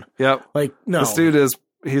Shittown. Yep. Like, no. This dude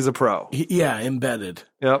he's a pro. Embedded.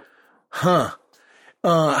 Yep. Huh.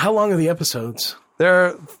 How long are the episodes?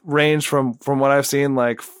 They're range from what I've seen,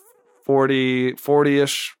 like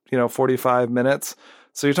 40-ish, 45 minutes.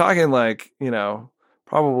 So you're talking like,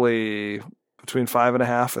 probably between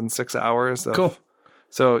 5.5 and 6 hours. Cool.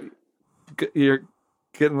 So you're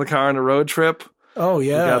getting the car on a road trip. Oh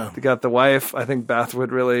yeah. You got the wife. I think Beth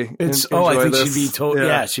would really enjoy I think this. she'd be totally.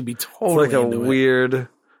 Yeah, she'd be totally. It's like a weird,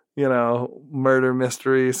 murder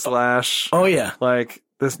mystery / Oh yeah. Like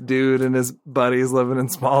this dude and his buddies living in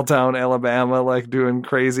small town Alabama, like doing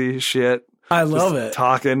crazy shit. I love it.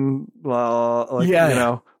 Talking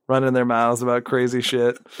running their mouths about crazy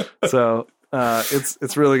shit. So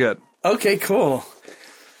it's really good. Okay, cool.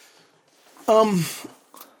 Have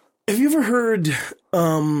you ever heard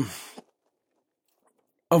of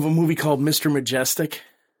a movie called Mr. Majestyk?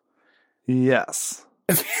 Yes.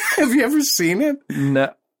 Have you ever seen it?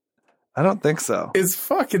 No, I don't think so. It's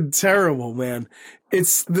fucking terrible, man. I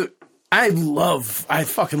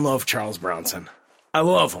fucking love Charles Bronson. I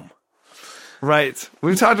love him. Right.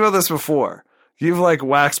 We've talked about this before. You've like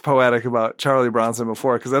waxed poetic about Charlie Bronson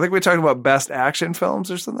before, because I think we talked about best action films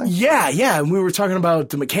or something. Yeah. And we were talking about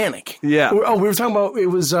The Mechanic. Yeah. We were talking about, it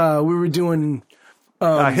was, we were doing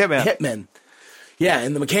Hitman. Yeah,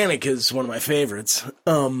 and The Mechanic is one of my favorites.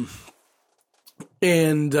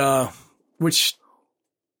 Which,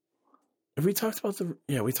 have we talked about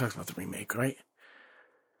we talked about the remake, right?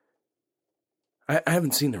 I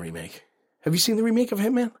haven't seen the remake. Have you seen the remake of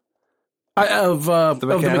Hitman? The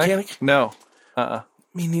Mechanic? No.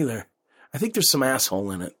 Me neither. I think there's some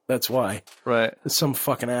asshole in it. That's why. Right. There's some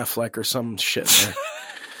fucking Affleck or some shit there.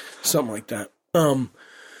 Something like that.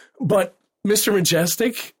 But Mr.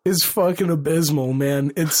 Majestyk is fucking abysmal,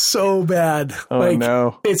 man. It's so bad. Oh,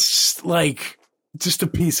 no. It's like just a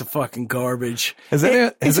piece of fucking garbage. Has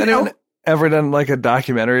anyone ever done like a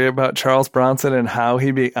documentary about Charles Bronson and how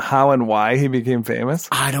and why he became famous?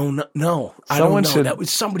 I don't know.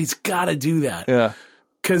 Somebody's got to do that. Yeah.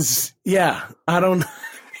 Because, I don't.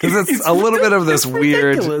 Because it's a little bit of this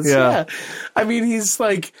weird. Yeah. I mean, he's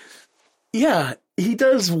like, he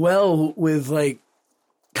does well with like,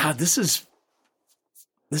 God, this is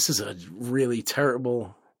a really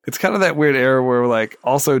terrible. It's kind of that weird era where like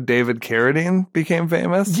also David Carradine became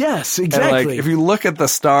famous. Yes, exactly. And like if you look at the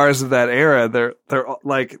stars of that era, they're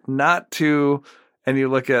like not too. And you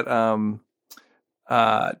look at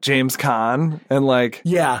James Caan and like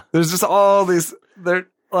there's just all these. They're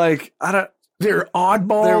like They're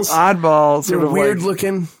oddballs. They're weird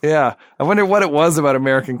looking. Yeah. I wonder what it was about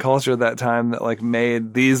American culture at that time that like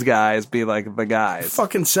made these guys be like the guys.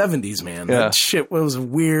 Fucking 70s, man. Yeah. That shit was a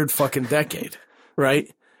weird fucking decade,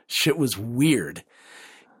 right? Shit was weird.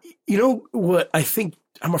 You know what? I think,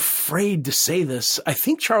 I'm afraid to say this. I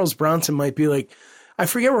think Charles Bronson might be like, I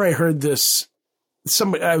forget where I heard this.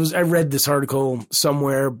 I read this article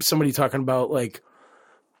somewhere, somebody talking about like,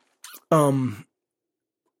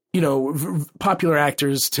 popular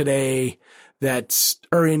actors today that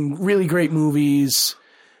are in really great movies,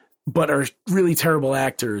 but are really terrible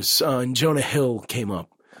actors. And Jonah Hill came up.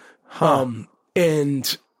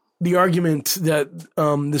 And the argument that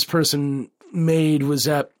this person made was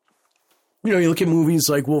that, you look at movies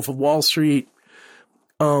like Wolf of Wall Street.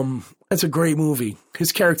 That's a great movie.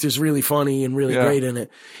 His character's really funny and really great in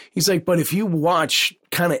it. He's like, but if you watch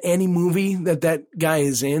kind of any movie that guy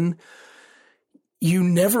is in, you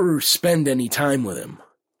never spend any time with him.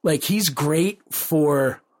 Like, he's great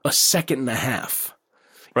for a second and a half.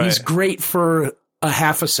 Right. He's great for a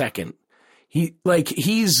half a second.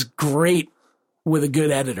 He's great with a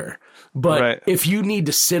good editor. But if you need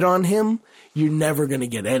to sit on him, you're never going to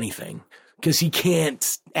get anything because he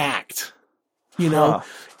can't act,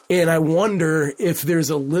 And I wonder if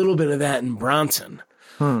there's a little bit of that in Bronson.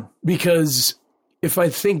 Because if I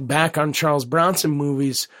think back on Charles Bronson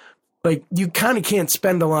movies, like, you kind of can't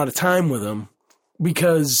spend a lot of time with him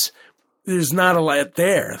because there's not a lot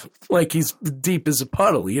there. Like, he's deep as a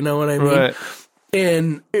puddle, you know what I mean? Right.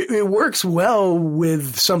 And it works well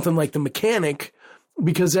with something like The Mechanic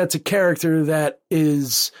because that's a character that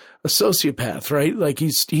is a sociopath, right? Like,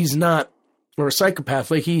 he's not or a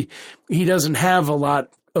psychopath. Like he doesn't have a lot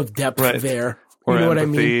of depth there. Or you know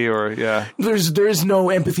empathy, what I mean? or There's no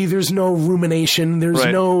empathy. There's no rumination. There's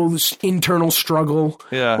no internal struggle.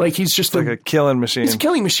 Yeah, like he's just like a killing machine. He's a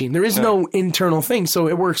killing machine. There is no internal thing, so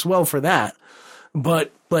it works well for that.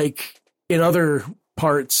 But like in other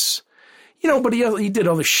parts, but he did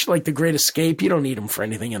all the like The Great Escape. You don't need him for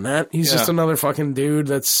anything in that. He's just another fucking dude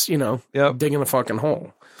that's digging a fucking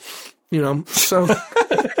hole. So.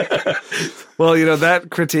 Well, that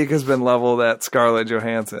critique has been leveled at Scarlett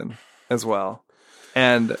Johansson as well.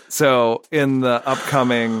 And so in the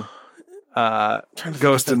upcoming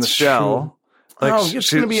Ghost in the Shell, it's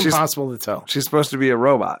going to be impossible to tell. She's supposed to be a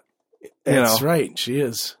robot. That's right. She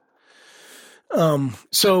is.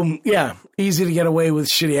 So yeah, easy to get away with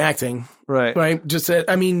shitty acting. Right. Right. Just like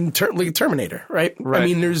Terminator. Right. I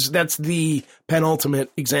mean, that's the penultimate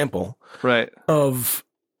example. Right. Of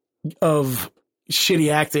shitty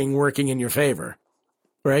acting working in your favor.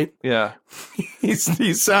 Right? Yeah.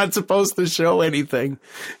 He's not supposed to show anything,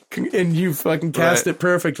 and you fucking cast it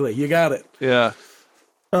perfectly. You got it. Yeah.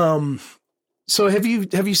 So have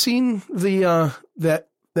you seen the that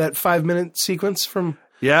 5-minute sequence from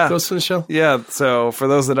Ghost in the Shell? Yeah. So for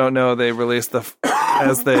those that don't know, they released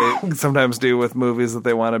as they sometimes do with movies that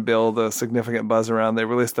they want to build a significant buzz around. They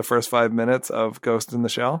released the first 5 minutes of Ghost in the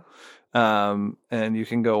Shell, and you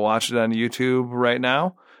can go watch it on YouTube right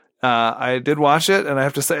now. I did watch it, and I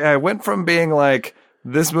have to say, I went from being like,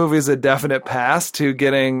 this movie is a definite pass to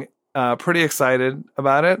getting pretty excited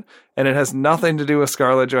about it. And it has nothing to do with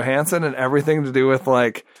Scarlett Johansson and everything to do with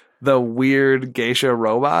like the weird geisha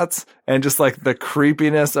robots and just like the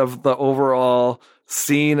creepiness of the overall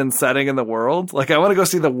scene and setting in the world. Like, I want to go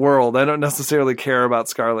see the world. I don't necessarily care about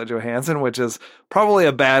Scarlett Johansson, which is probably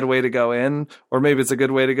a bad way to go in, or maybe it's a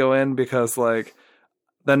good way to go in because like,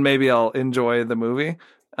 then maybe I'll enjoy the movie.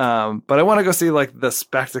 But I want to go see like the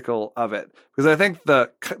spectacle of it because I think the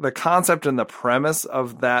concept and the premise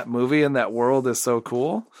of that movie and that world is so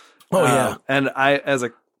cool. Oh yeah. And I, as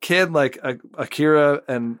a kid, like Akira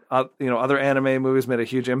and other anime movies made a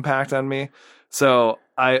huge impact on me. So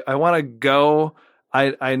I want to go.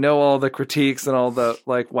 I know all the critiques and all the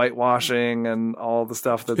like whitewashing and all the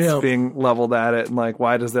stuff that's being leveled at it. And like,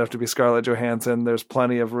 why does there have to be Scarlett Johansson? There's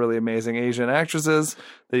plenty of really amazing Asian actresses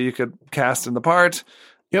that you could cast in the part.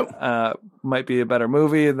 Yep. Might be a better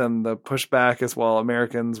movie than the pushback is, well,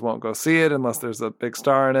 Americans won't go see it unless there's a big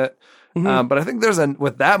star in it. Mm-hmm. But I think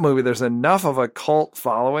with that movie, there's enough of a cult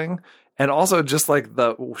following and also just like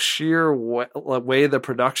the sheer way the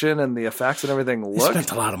production and the effects and everything look. They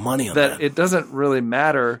spent a lot of money on that. It doesn't really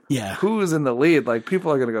matter who's in the lead. Like,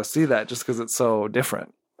 people are going to go see that just because it's so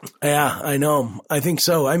different. Yeah, I know. I think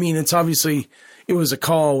so. I mean, it's obviously, it was a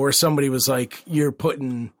call where somebody was like,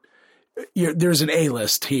 there's an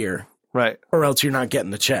A-list here. Right. Or else you're not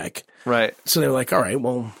getting the check. Right. So they're like, all right,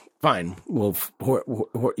 well, fine. We'll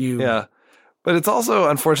you. Yeah. But it's also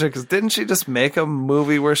unfortunate because didn't she just make a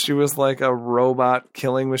movie where she was like a robot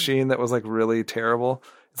killing machine that was like really terrible?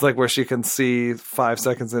 It's like where she can see 5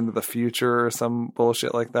 seconds into the future or some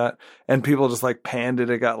bullshit like that. And people just like panned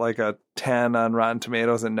it. It got like a 10 on Rotten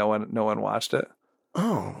Tomatoes and no one watched it.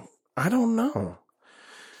 Oh, I don't know.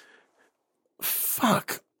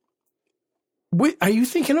 Fuck. Wait, are you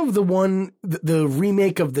thinking of the one, the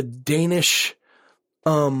remake of the Danish,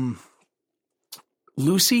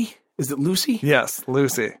 Lucy? Is it Lucy? Yes,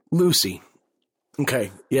 Lucy. Lucy. Okay,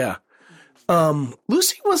 yeah.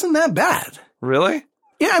 Lucy wasn't that bad. Really?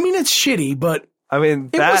 Yeah, I mean, it's shitty, but I mean,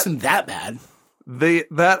 it wasn't that bad.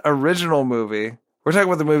 That original movie, we're talking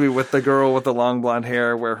about the movie with the girl with the long blonde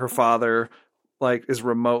hair where her father like is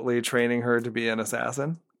remotely training her to be an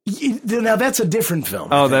assassin. Now that's a different film.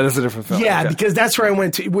 Oh, that is a different film. Yeah, okay. Because that's where I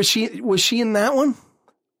went to. Was she in that one?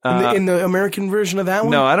 In the American version of that one?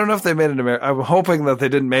 No, I don't know if they made an American. I'm hoping that they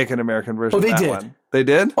didn't make an American version of that one. They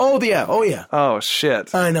did? Oh, yeah. Oh, yeah. Oh,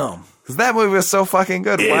 shit. I know. Because that movie was so fucking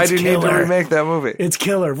good. Why do you need to remake that movie? It's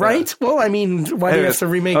killer, right? Yeah. Well, I mean, why do you have to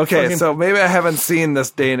remake? Okay, so maybe I haven't seen this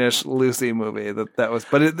Danish Lucy movie that was,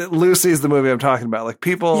 but Lucy's the movie I'm talking about. Like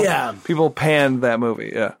people panned that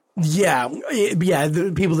movie. Yeah. Yeah.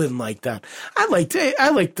 People didn't like that. I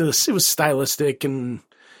liked this. It was stylistic and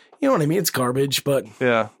you know what I mean? It's garbage, but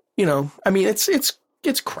yeah. You know, I mean,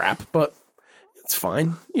 it's crap, but it's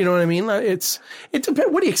fine. You know what I mean? It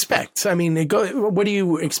depends. What do you expect? I mean, what are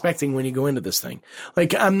you expecting when you go into this thing?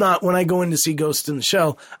 Like, when I go in to see Ghost in the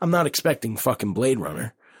Shell, I'm not expecting fucking Blade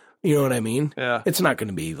Runner. You know what I mean? Yeah. It's not going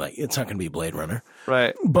to be Blade Runner.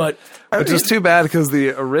 Right. But which is too bad because the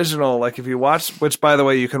original, like if you watch, which by the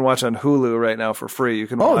way, you can watch on Hulu right now for free. You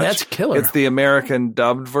can watch. That's killer. It's the American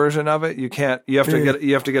dubbed version of it. You have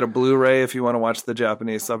to get a Blu-ray if you want to watch the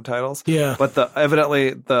Japanese subtitles. Yeah. But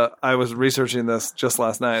I was researching this just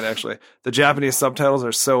last night actually. The Japanese subtitles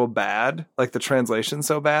are so bad, like the translation's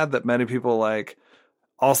so bad that many people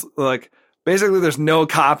basically, there's no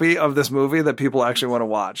copy of this movie that people actually want to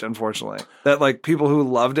watch, unfortunately. That, like, people who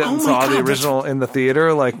loved it and saw the original in the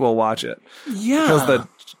theater, like, will watch it. Yeah. Because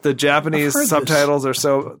the Japanese subtitles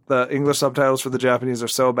the English subtitles for the Japanese are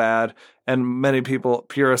so bad, and many people,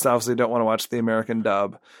 purists, obviously don't want to watch the American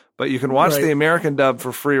dub. But you can watch the American dub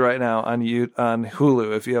for free right now on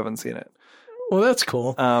Hulu if you haven't seen it. Well, that's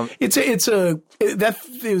cool. It's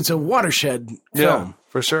a watershed film. Yeah,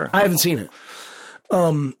 for sure. I haven't seen it.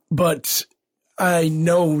 But I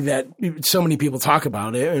know that so many people talk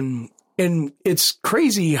about it, and it's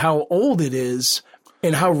crazy how old it is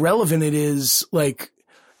and how relevant it is. Like,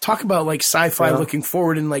 talk about like sci-fi looking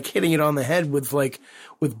forward and like hitting it on the head with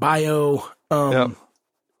bio. How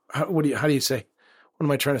do you say? What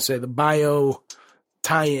am I trying to say? The bio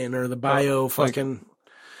tie-in or the bio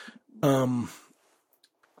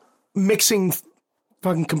mixing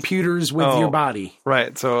fucking computers with your body.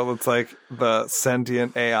 Right. So it's like the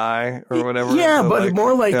sentient AI or whatever. Yeah, but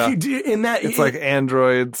more like in that it's like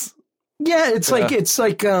androids. Yeah, it's like it's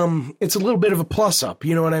a little bit of a plus up,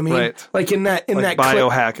 you know what I mean? Right. Like in that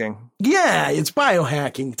biohacking. Yeah, it's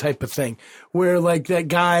biohacking type of thing. Where like that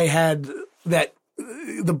guy had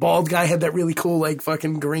the bald guy had that really cool like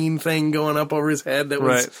fucking green thing going up over his head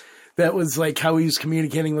that was like how he was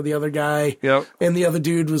communicating with the other guy. Yep. And the other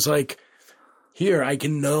dude was like, here, I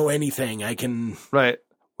can know anything. I can. Right.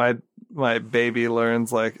 My baby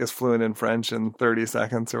learns is fluent in French in 30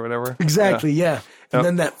 seconds or whatever. Exactly. Yeah. And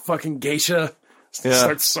then that fucking geisha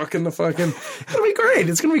starts sucking the fucking. It's gonna be great.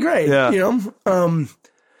 It's gonna be great. Yeah. You know.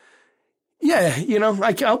 Yeah. You know.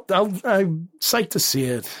 I'm psyched to see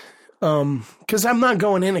it. Because I'm not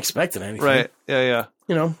going in expecting anything. Right. Yeah. Yeah.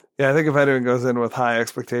 You know. Yeah. I think if anyone goes in with high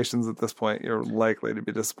expectations at this point, you're likely to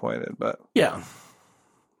be disappointed. But yeah.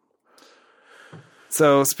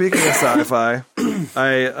 So speaking of sci-fi,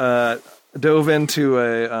 I dove into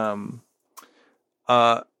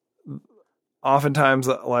oftentimes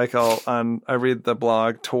I read the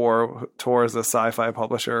blog Tor. Tor is a sci-fi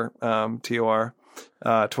publisher, TOR.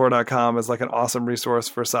 Tor.com is like an awesome resource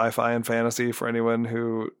for sci-fi and fantasy for anyone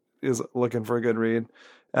who is looking for a good read.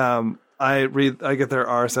 I get their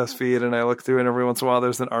RSS feed and I look through, and every once in a while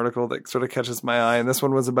there's an article that sort of catches my eye. And this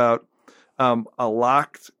one was about a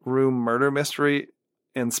locked room murder mystery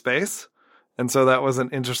in space. And so that was an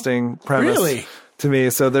interesting premise to me.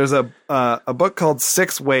 So there's a book called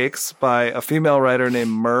Six Wakes by a female writer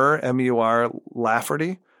named Mur, M-U-R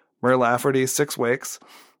Lafferty. Mur Lafferty, Six Wakes.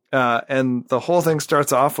 And the whole thing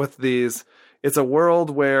starts off with it's a world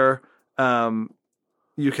where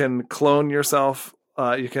you can clone yourself.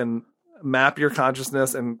 You can map your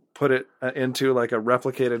consciousness and put it into like a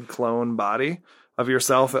replicated clone body of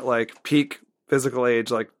yourself at like peak physical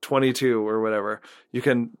age, like 22 or whatever. You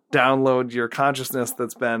can download your consciousness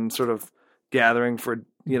that's been sort of gathering for,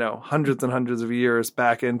 hundreds and hundreds of years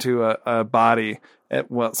back into a body.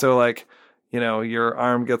 So like, your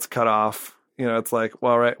arm gets cut off, it's like,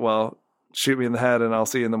 well, shoot me in the head and I'll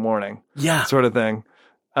see you in the morning. Yeah. Sort of thing.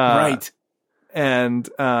 Right. And,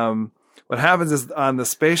 what happens is on the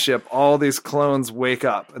spaceship, all these clones wake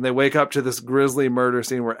up, and they wake up to this grisly murder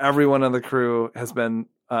scene where everyone on the crew has been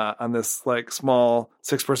on this like small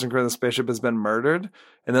 6-person crew of the spaceship has been murdered.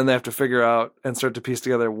 And then they have to figure out and start to piece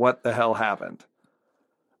together what the hell happened.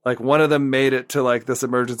 Like one of them made it to like this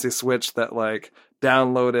emergency switch that like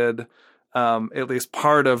downloaded at least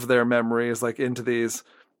part of their memories like into these.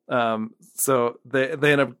 So they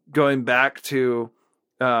end up going back to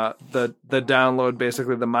the download,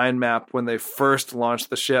 basically the mind map when they first launched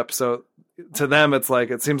the ship. So to them, it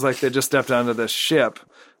seems like they just stepped onto this ship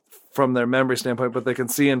from their memory standpoint, but they can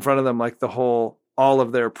see in front of them like all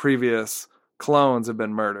of their previous clones have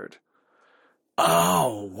been murdered.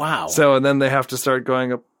 Oh, wow. So, and then they have to start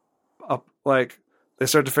going up, like they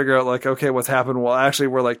start to figure out like, okay, what's happened? Well, actually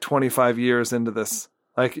we're like 25 years into this,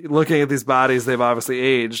 like looking at these bodies, they've obviously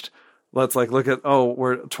aged. Let's like look at,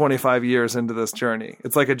 we're 25 years into this journey.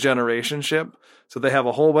 It's like a generation ship. So they have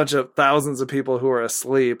a whole bunch of thousands of people who are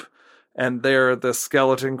asleep, and they're the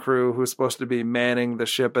skeleton crew who's supposed to be manning the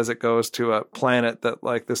ship as it goes to a planet that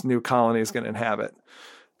like this new colony is going to inhabit.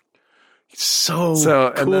 So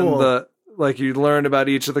cool. And then like you learn about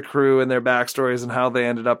each of the crew and their backstories and how they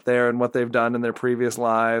ended up there and what they've done in their previous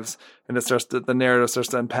lives. And the narrative starts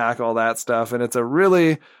to unpack all that stuff. And it's a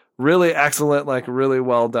really, really excellent, like really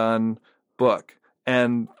well done book.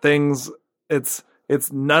 And it's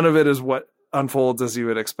none of it is what unfolds as you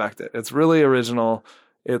would expect it. It's really original.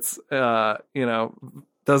 It's,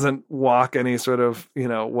 doesn't walk any sort of,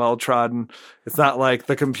 well-trodden. It's not like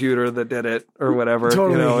The Computer that did it or whatever.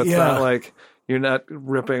 Totally, It's not like you're not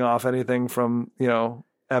ripping off anything from,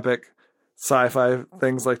 epic sci-fi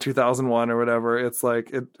things like 2001 or whatever. It's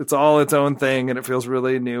like, it's all its own thing, and it feels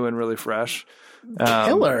really new and really fresh.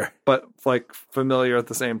 Killer. But like familiar at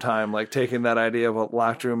the same time, like taking that idea of a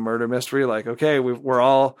locked room murder mystery, like, okay, we're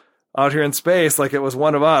all out here in space, like it was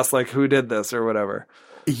one of us, like who did this or whatever.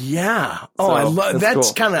 Yeah. Oh, So, I love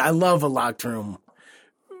that's cool. I love a locked room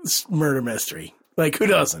murder mystery. Like, who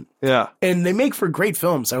doesn't? Yeah. And they make for great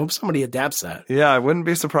films. I hope somebody adapts that. Yeah, I wouldn't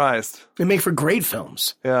be surprised. They make for great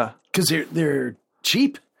films Yeah. because they're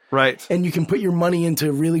cheap, Right. and you can put your money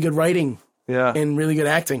into really good writing Yeah. and really good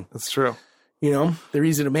acting. That's true. They're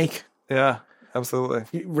easy to make, Yeah, absolutely.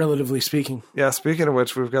 relatively speaking. Yeah, speaking of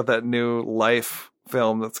which, we've got that new Life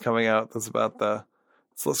film that's coming out that's about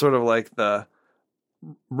it's sort of like the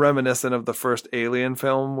reminiscent of the first Alien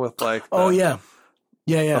film with like the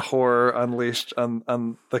horror unleashed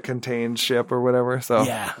on the contained ship or whatever. So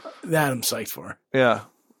Yeah, that I'm psyched for. yeah,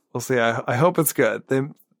 we'll see. I hope it's good.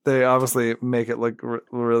 They obviously make it look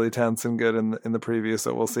really tense and good in the preview,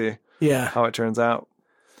 so we'll see Yeah. how it turns out.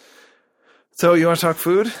 So you want to talk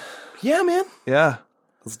food? Yeah, man. Yeah,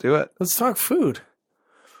 let's do it. Let's talk food.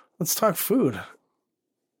 We're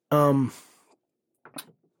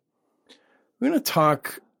going to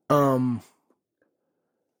talk,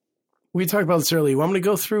 we talked about this earlier. You want me to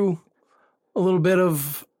go through a little bit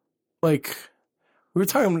of, like, we were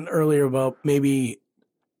talking earlier about maybe.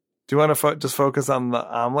 Do you want to just focus on the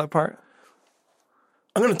omelet part?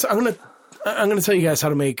 I'm going to tell you guys how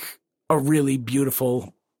to make a really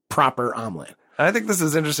beautiful, proper omelet. I think this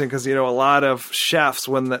is interesting because, a lot of chefs,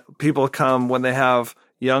 when they have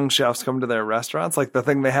young chefs come to their restaurants, like the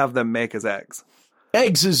thing they have them make is eggs.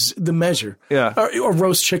 Eggs is the measure. Yeah. Or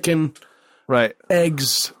roast chicken. Right.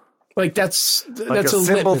 Eggs. Like that's a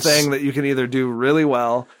simple litmus thing that you can either do really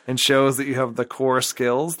well and shows that you have the core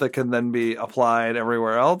skills that can then be applied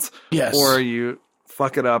everywhere else. Yes. Or you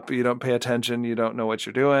fuck it up, you don't pay attention, you don't know what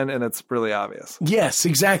you're doing, and it's really obvious. Yes,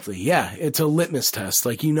 exactly. Yeah, it's a litmus test.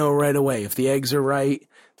 Like, right away. If the eggs are right,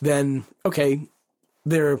 then, okay,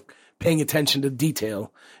 they're paying attention to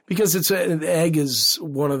detail. Because an egg is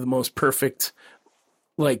one of the most perfect,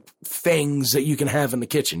 like, things that you can have in the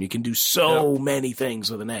kitchen. You can do so many things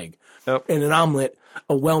with an egg. Yep. And an omelet,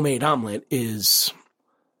 a well-made omelet, is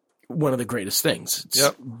one of the greatest things. It's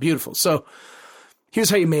beautiful. So here's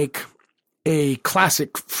how you make a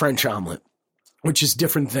classic French omelet, which is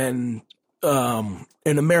different than an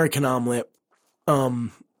American omelet,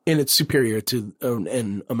 and it's superior to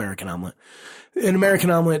an American omelet. An American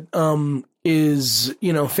omelet is,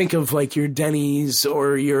 think of like your Denny's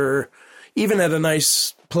or even at a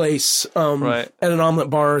nice place, at an omelet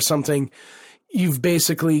bar or something. You've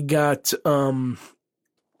basically got, a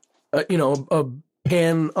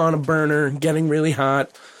pan on a burner getting really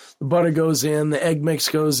hot. The butter goes in, the egg mix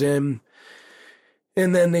goes in,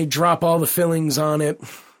 and then they drop all the fillings on it.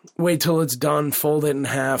 Wait till it's done, fold it in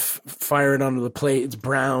half, fire it onto the plate. It's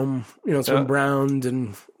brown, it's been browned,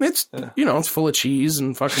 and it's, it's full of cheese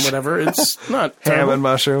and fucking whatever. It's not Ham and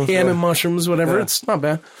mushrooms. and mushrooms, whatever. Yeah. It's not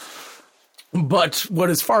bad. But what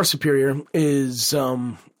is far superior is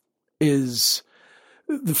the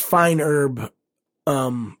fine herb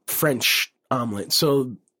French omelet.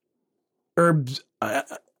 So herbs,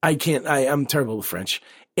 I'm terrible with French.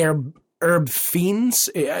 Herb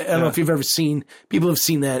fiends. I don't know if you've ever seen, people have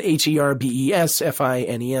seen that.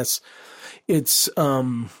 HERBESFINES.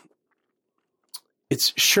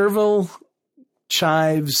 It's chervil,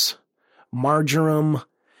 chives, marjoram,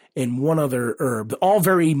 and one other herb. All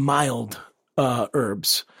very mild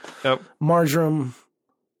herbs. Yep. Marjoram.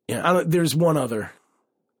 Yeah, there's one other.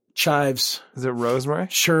 Chives. Is it rosemary?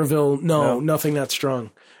 Chervil. No, nothing that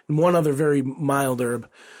strong. And one other very mild herb.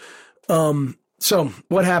 So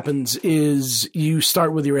what happens is you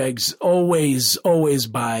start with your eggs. Always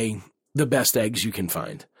buy the best eggs you can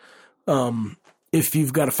find. If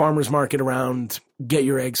you've got a farmer's market around, get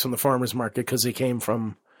your eggs from the farmer's market because they came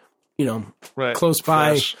from, close by.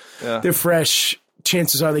 Fresh. Yeah. They're fresh.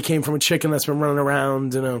 Chances are they came from a chicken that's been running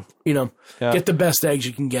around. Get the best eggs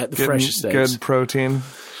you can get, the freshest eggs. Good protein.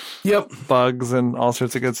 Yep. Bugs and all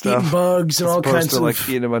sorts of good stuff. Eating bugs and all kinds of...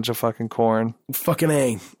 eating a bunch of fucking corn. Fucking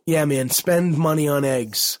A. Yeah, man. Spend money on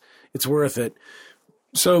eggs. it's worth it.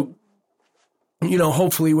 So,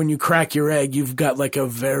 hopefully when you crack your egg, you've got like a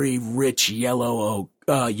very rich yellow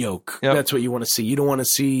yolk. Yep. That's what you want to see. You don't want to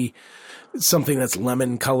see something that's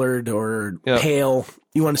lemon colored or pale.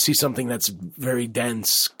 You want to see something that's very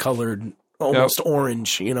dense colored, almost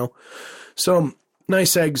orange, So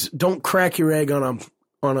nice eggs. Don't crack your egg on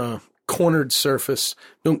a cornered surface.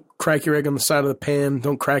 Don't crack your egg on the side of the pan.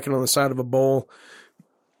 Don't crack it on the side of a bowl.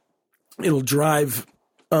 It'll drive.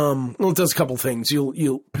 It does a couple things.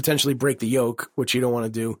 You'll potentially break the yolk, which you don't want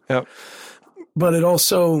to do. Yep. But it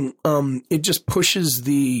also it just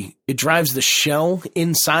it drives the shell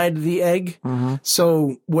inside the egg. Mm-hmm.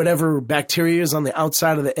 So whatever bacteria is on the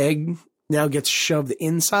outside of the egg now gets shoved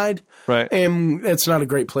inside. Right. And it's not a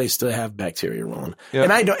great place to have bacteria rolling. Yep.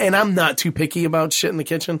 And I'm not too picky about shit in the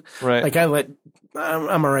kitchen. Right. Like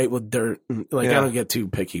I'm all right with dirt. Like I don't get too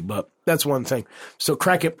picky, but that's one thing. So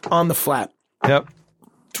crack it on the flat. Yep.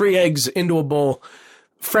 3 eggs into a bowl,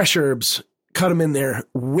 fresh herbs, cut them in there,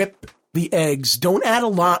 whip the eggs. Don't add a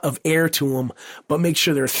lot of air to them, but make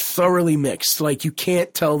sure they're thoroughly mixed. Like you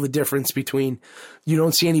can't tell the difference between, you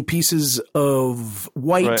don't see any pieces of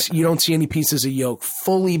white, right. You don't see any pieces of yolk,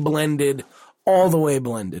 fully blended, all the way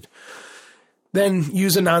blended. Then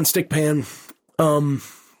use a nonstick pan,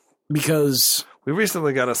 because we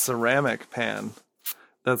recently got a ceramic pan.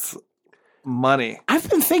 That's money. I've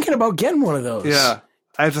been thinking about getting one of those. Yeah.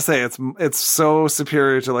 I have to say it's so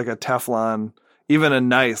superior to like a Teflon, even a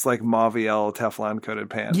nice like Mauviel Teflon coated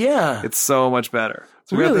pan. Yeah. It's so much better.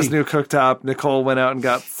 So we got this new cooktop. Nicole went out and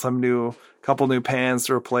got couple new pans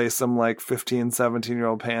to replace some like 15,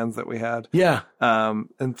 17-year-old pans that we had. Yeah.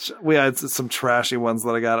 And we had some trashy ones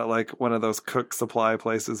that I got at like one of those cook supply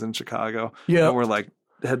places in Chicago. Yeah. That were like,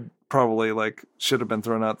 had probably like should have been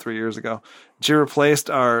thrown out 3 years ago. She replaced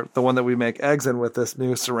the one that we make eggs in with this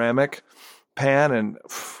new ceramic pan, and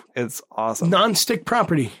it's awesome. Non-stick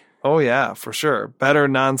property. Oh yeah, for sure. Better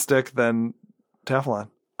non-stick than Teflon.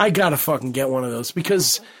 I gotta fucking get one of those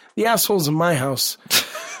because the assholes in my house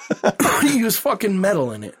use fucking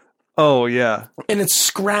metal in it. Oh yeah, and it's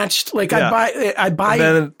scratched. Like I buy. And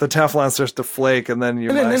then the Teflon starts to flake, and then you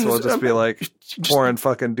might as well just be like pouring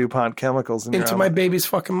fucking DuPont chemicals into my baby's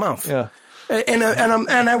fucking mouth. Yeah. And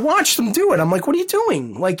I watched them do it. I'm like, what are you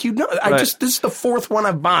doing? Like, this is the 4th one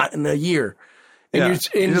I've bought in a year. And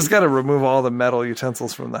you just got to remove all the metal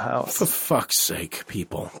utensils from the house. For fuck's sake,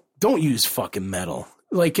 people, don't use fucking metal.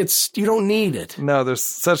 Like you don't need it. No, there's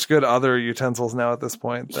such good other utensils now at this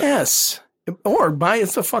point. Yes. Or buy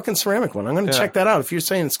it's a fucking ceramic one. I'm going to check that out. If you're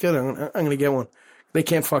saying it's good, I'm going to get one. They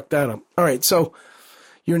can't fuck that up. All right. So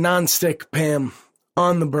your nonstick pan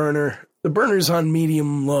on the burner. The burner's on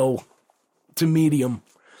low to medium.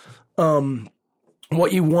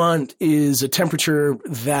 What you want is a temperature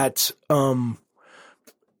that when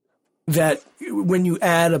you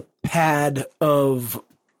add a pad of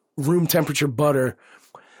room temperature butter,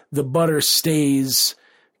 the butter stays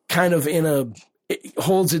kind of it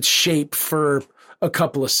holds its shape for a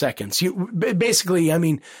couple of seconds. Basically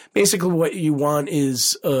what you want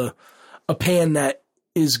is a pan that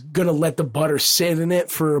is going to let the butter sit in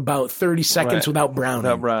it for about 30 seconds without browning.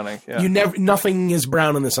 Without browning, yeah. Nothing is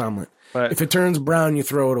brown in this omelet. Right. If it turns brown, you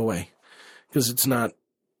throw it away because it's not,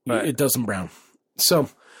 it doesn't brown. So,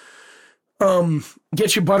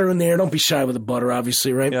 get your butter in there. Don't be shy with the butter,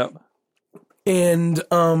 obviously, right? Yep. And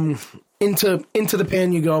into the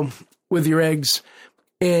pan you go with your eggs,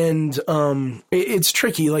 and it's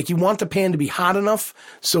tricky. Like you want the pan to be hot enough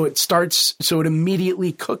so it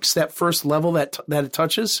immediately cooks that first level that it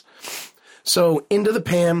touches. So into the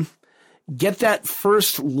pan, get that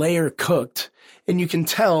first layer cooked, and you can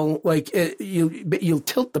tell like you'll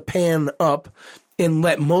tilt the pan up and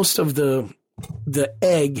let most of the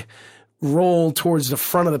egg roll towards the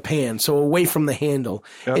front of the pan, so away from the handle.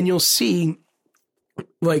 Yep. And you'll see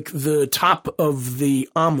like the top of the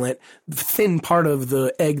omelet, the thin part of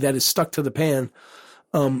the egg that is stuck to the pan,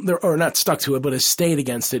 or not stuck to it, but has stayed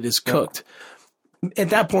against it, is cooked. Yep. At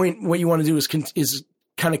that point, what you want to do is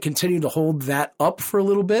kind of continue to hold that up for a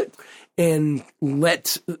little bit and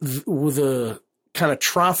let the kind of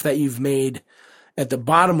trough that you've made at the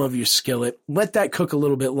bottom of your skillet, let that cook a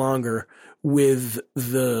little bit longer with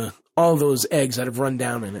all those eggs that have run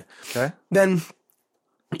down in it. Okay. Then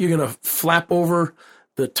you're going to flap over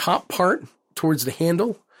the top part towards the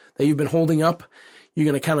handle that you've been holding up. You're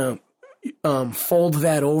going to kind of fold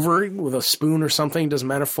that over with a spoon or something. Doesn't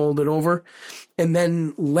matter. Fold it over. And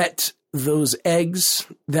then let those eggs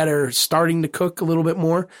that are starting to cook a little bit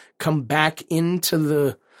more come back into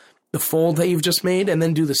the fold that you've just made, and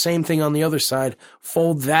then do the same thing on the other side.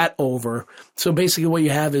 Fold that over. So basically what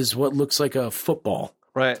you have is what looks like a football.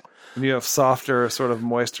 Right. And you have softer, sort of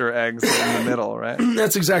moister eggs in the middle, right?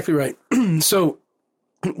 That's exactly right. So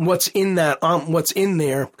what's in there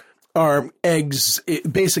are eggs.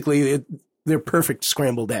 They're perfect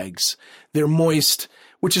scrambled eggs. They're moist,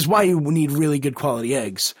 which is why you need really good quality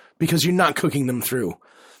eggs, because you're not cooking them through.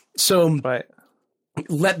 So right.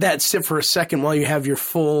 Let that sit for a second while you have your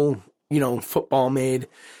full, football made,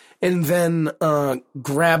 and then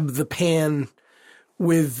grab the pan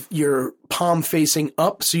with your palm facing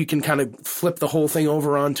up so you can kind of flip the whole thing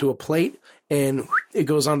over onto a plate, and it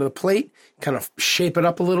goes onto the plate, kind of shape it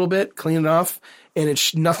up a little bit, clean it off, and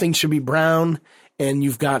nothing should be brown, and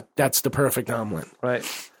that's the perfect omelet. Right.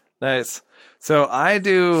 Nice. So I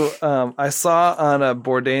saw on a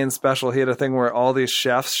Bourdain special, he had a thing where all these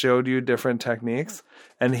chefs showed you different techniques,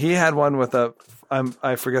 and he had one with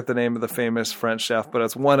I forget the name of the famous French chef, but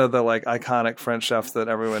it's one of the iconic French chefs that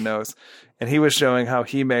everyone knows. And he was showing how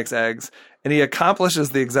he makes eggs, and he accomplishes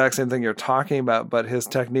the exact same thing you're talking about, but his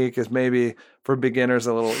technique is maybe for beginners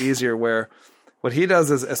a little easier, where what he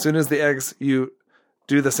does is as soon as the eggs, you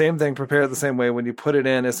do the same thing, prepare it the same way. When you put it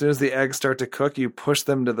in, as soon as the eggs start to cook, you push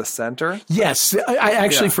them to the center. Yes, I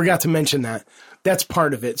actually forgot to mention that. That's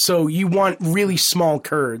part of it. So you want really small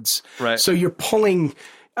curds. Right. So you're pulling...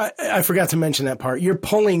 I forgot to mention that part. You're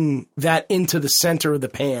pulling that into the center of the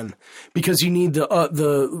pan because you need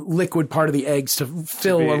the liquid part of the eggs to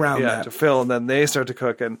fill around that. To fill, and then they start to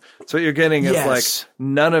cook. And so what you're getting is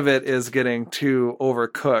none of it is getting too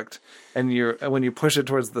overcooked. And when you push it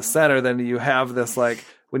towards the center, then you have this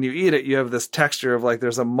when you eat it, you have this texture of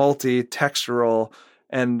there's a multi-textural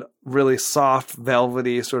and really soft,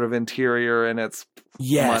 velvety sort of interior, and it's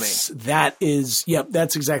money.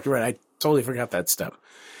 That's exactly right. I totally forgot that step.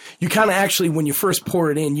 You kind of actually, when you first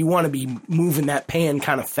pour it in, you want to be moving that pan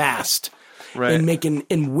kind of fast, right,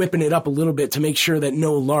 and whipping it up a little bit to make sure that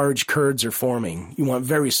no large curds are forming. You want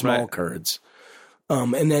very small curds,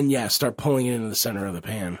 and then start pulling it into the center of the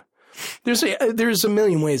pan. There's a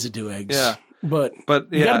million ways to do eggs, but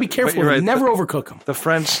you got to be careful. Right. Never overcook them. The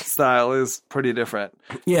French style is pretty different.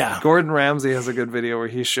 Yeah, Gordon Ramsay has a good video where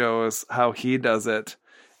he shows how he does it.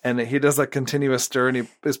 And he does a continuous stir, and he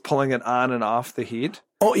is pulling it on and off the heat.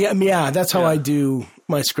 Oh, yeah. That's how I do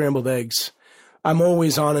my scrambled eggs. I'm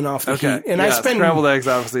always on and off the heat. And scrambled eggs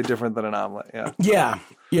obviously different than an omelet. Yeah. Yeah.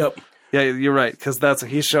 Yep. Yeah, you're right, because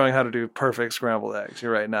he's showing how to do perfect scrambled eggs.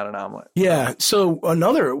 You're right, not an omelet. Yeah. So one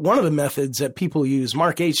of the methods that people use,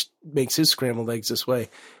 Mark H. makes his scrambled eggs this way,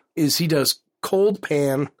 is he does cold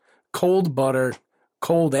pan, cold butter,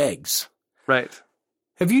 cold eggs. Right.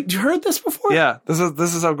 Have you heard this before? Yeah, this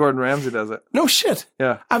is how Gordon Ramsay does it. No shit.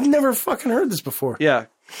 Yeah. I've never fucking heard this before. Yeah.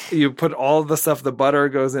 You put all the stuff, the butter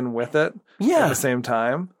goes in with it at the same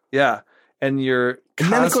time. Yeah. And you're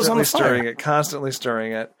constantly stirring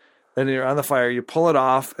it. Then you're on the fire. You pull it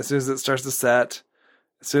off as soon as it starts to set.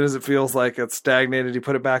 As soon as it feels like it's stagnated, you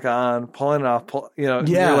put it back on, pulling it off.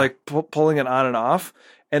 You're pulling it on and off.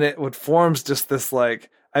 And it forms just this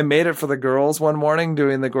I made it for the girls one morning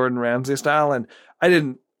doing the Gordon Ramsay style, and I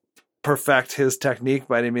didn't perfect his technique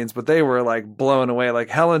by any means, but they were blown away.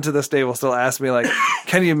 Helen to this day will still ask me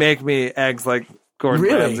can you make me eggs like Gordon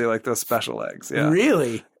Ramsay, those special eggs? Yeah.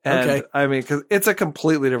 Really? And okay. I mean, cause it's a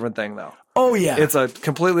completely different thing though. Oh yeah. It's a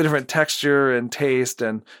completely different texture and taste,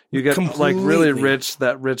 and you get really rich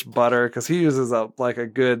butter, cause he uses a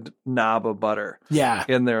good knob of butter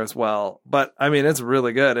in there as well. But I mean, it's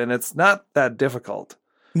really good, and it's not that difficult.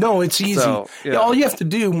 No, it's easy. So, all you have to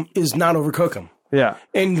do is not overcook them. Yeah,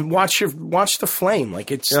 and watch the flame.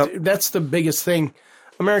 That's the biggest thing.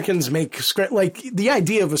 Americans make the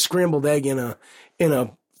idea of a scrambled egg in a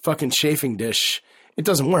fucking chafing dish. It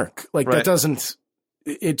doesn't work. That doesn't.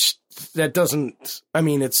 I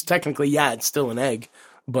mean, it's technically it's still an egg,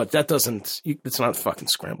 but that doesn't. It's not a fucking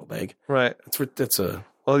scrambled egg. Right.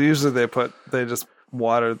 Well, usually they just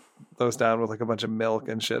water those down with a bunch of milk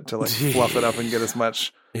and shit to fluff it up and get as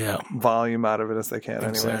much volume out of it as they can.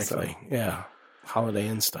 Exactly. Anyway, so. Yeah. Holiday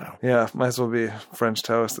Inn style. Yeah. Might as well be French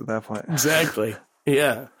toast at that point. Exactly.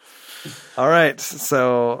 Yeah. All right.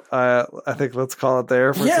 So I think let's call it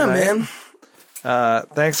there for tonight. Man.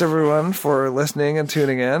 Thanks everyone for listening and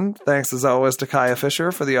tuning in. Thanks as always to Kaya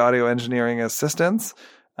Fisher for the audio engineering assistance.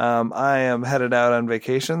 I am headed out on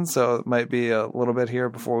vacation, so it might be a little bit here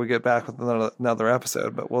before we get back with another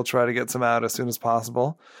episode, but we'll try to get some out as soon as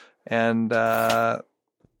possible. And,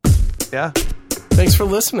 Thanks for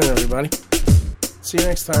listening, everybody. See you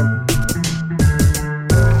next time.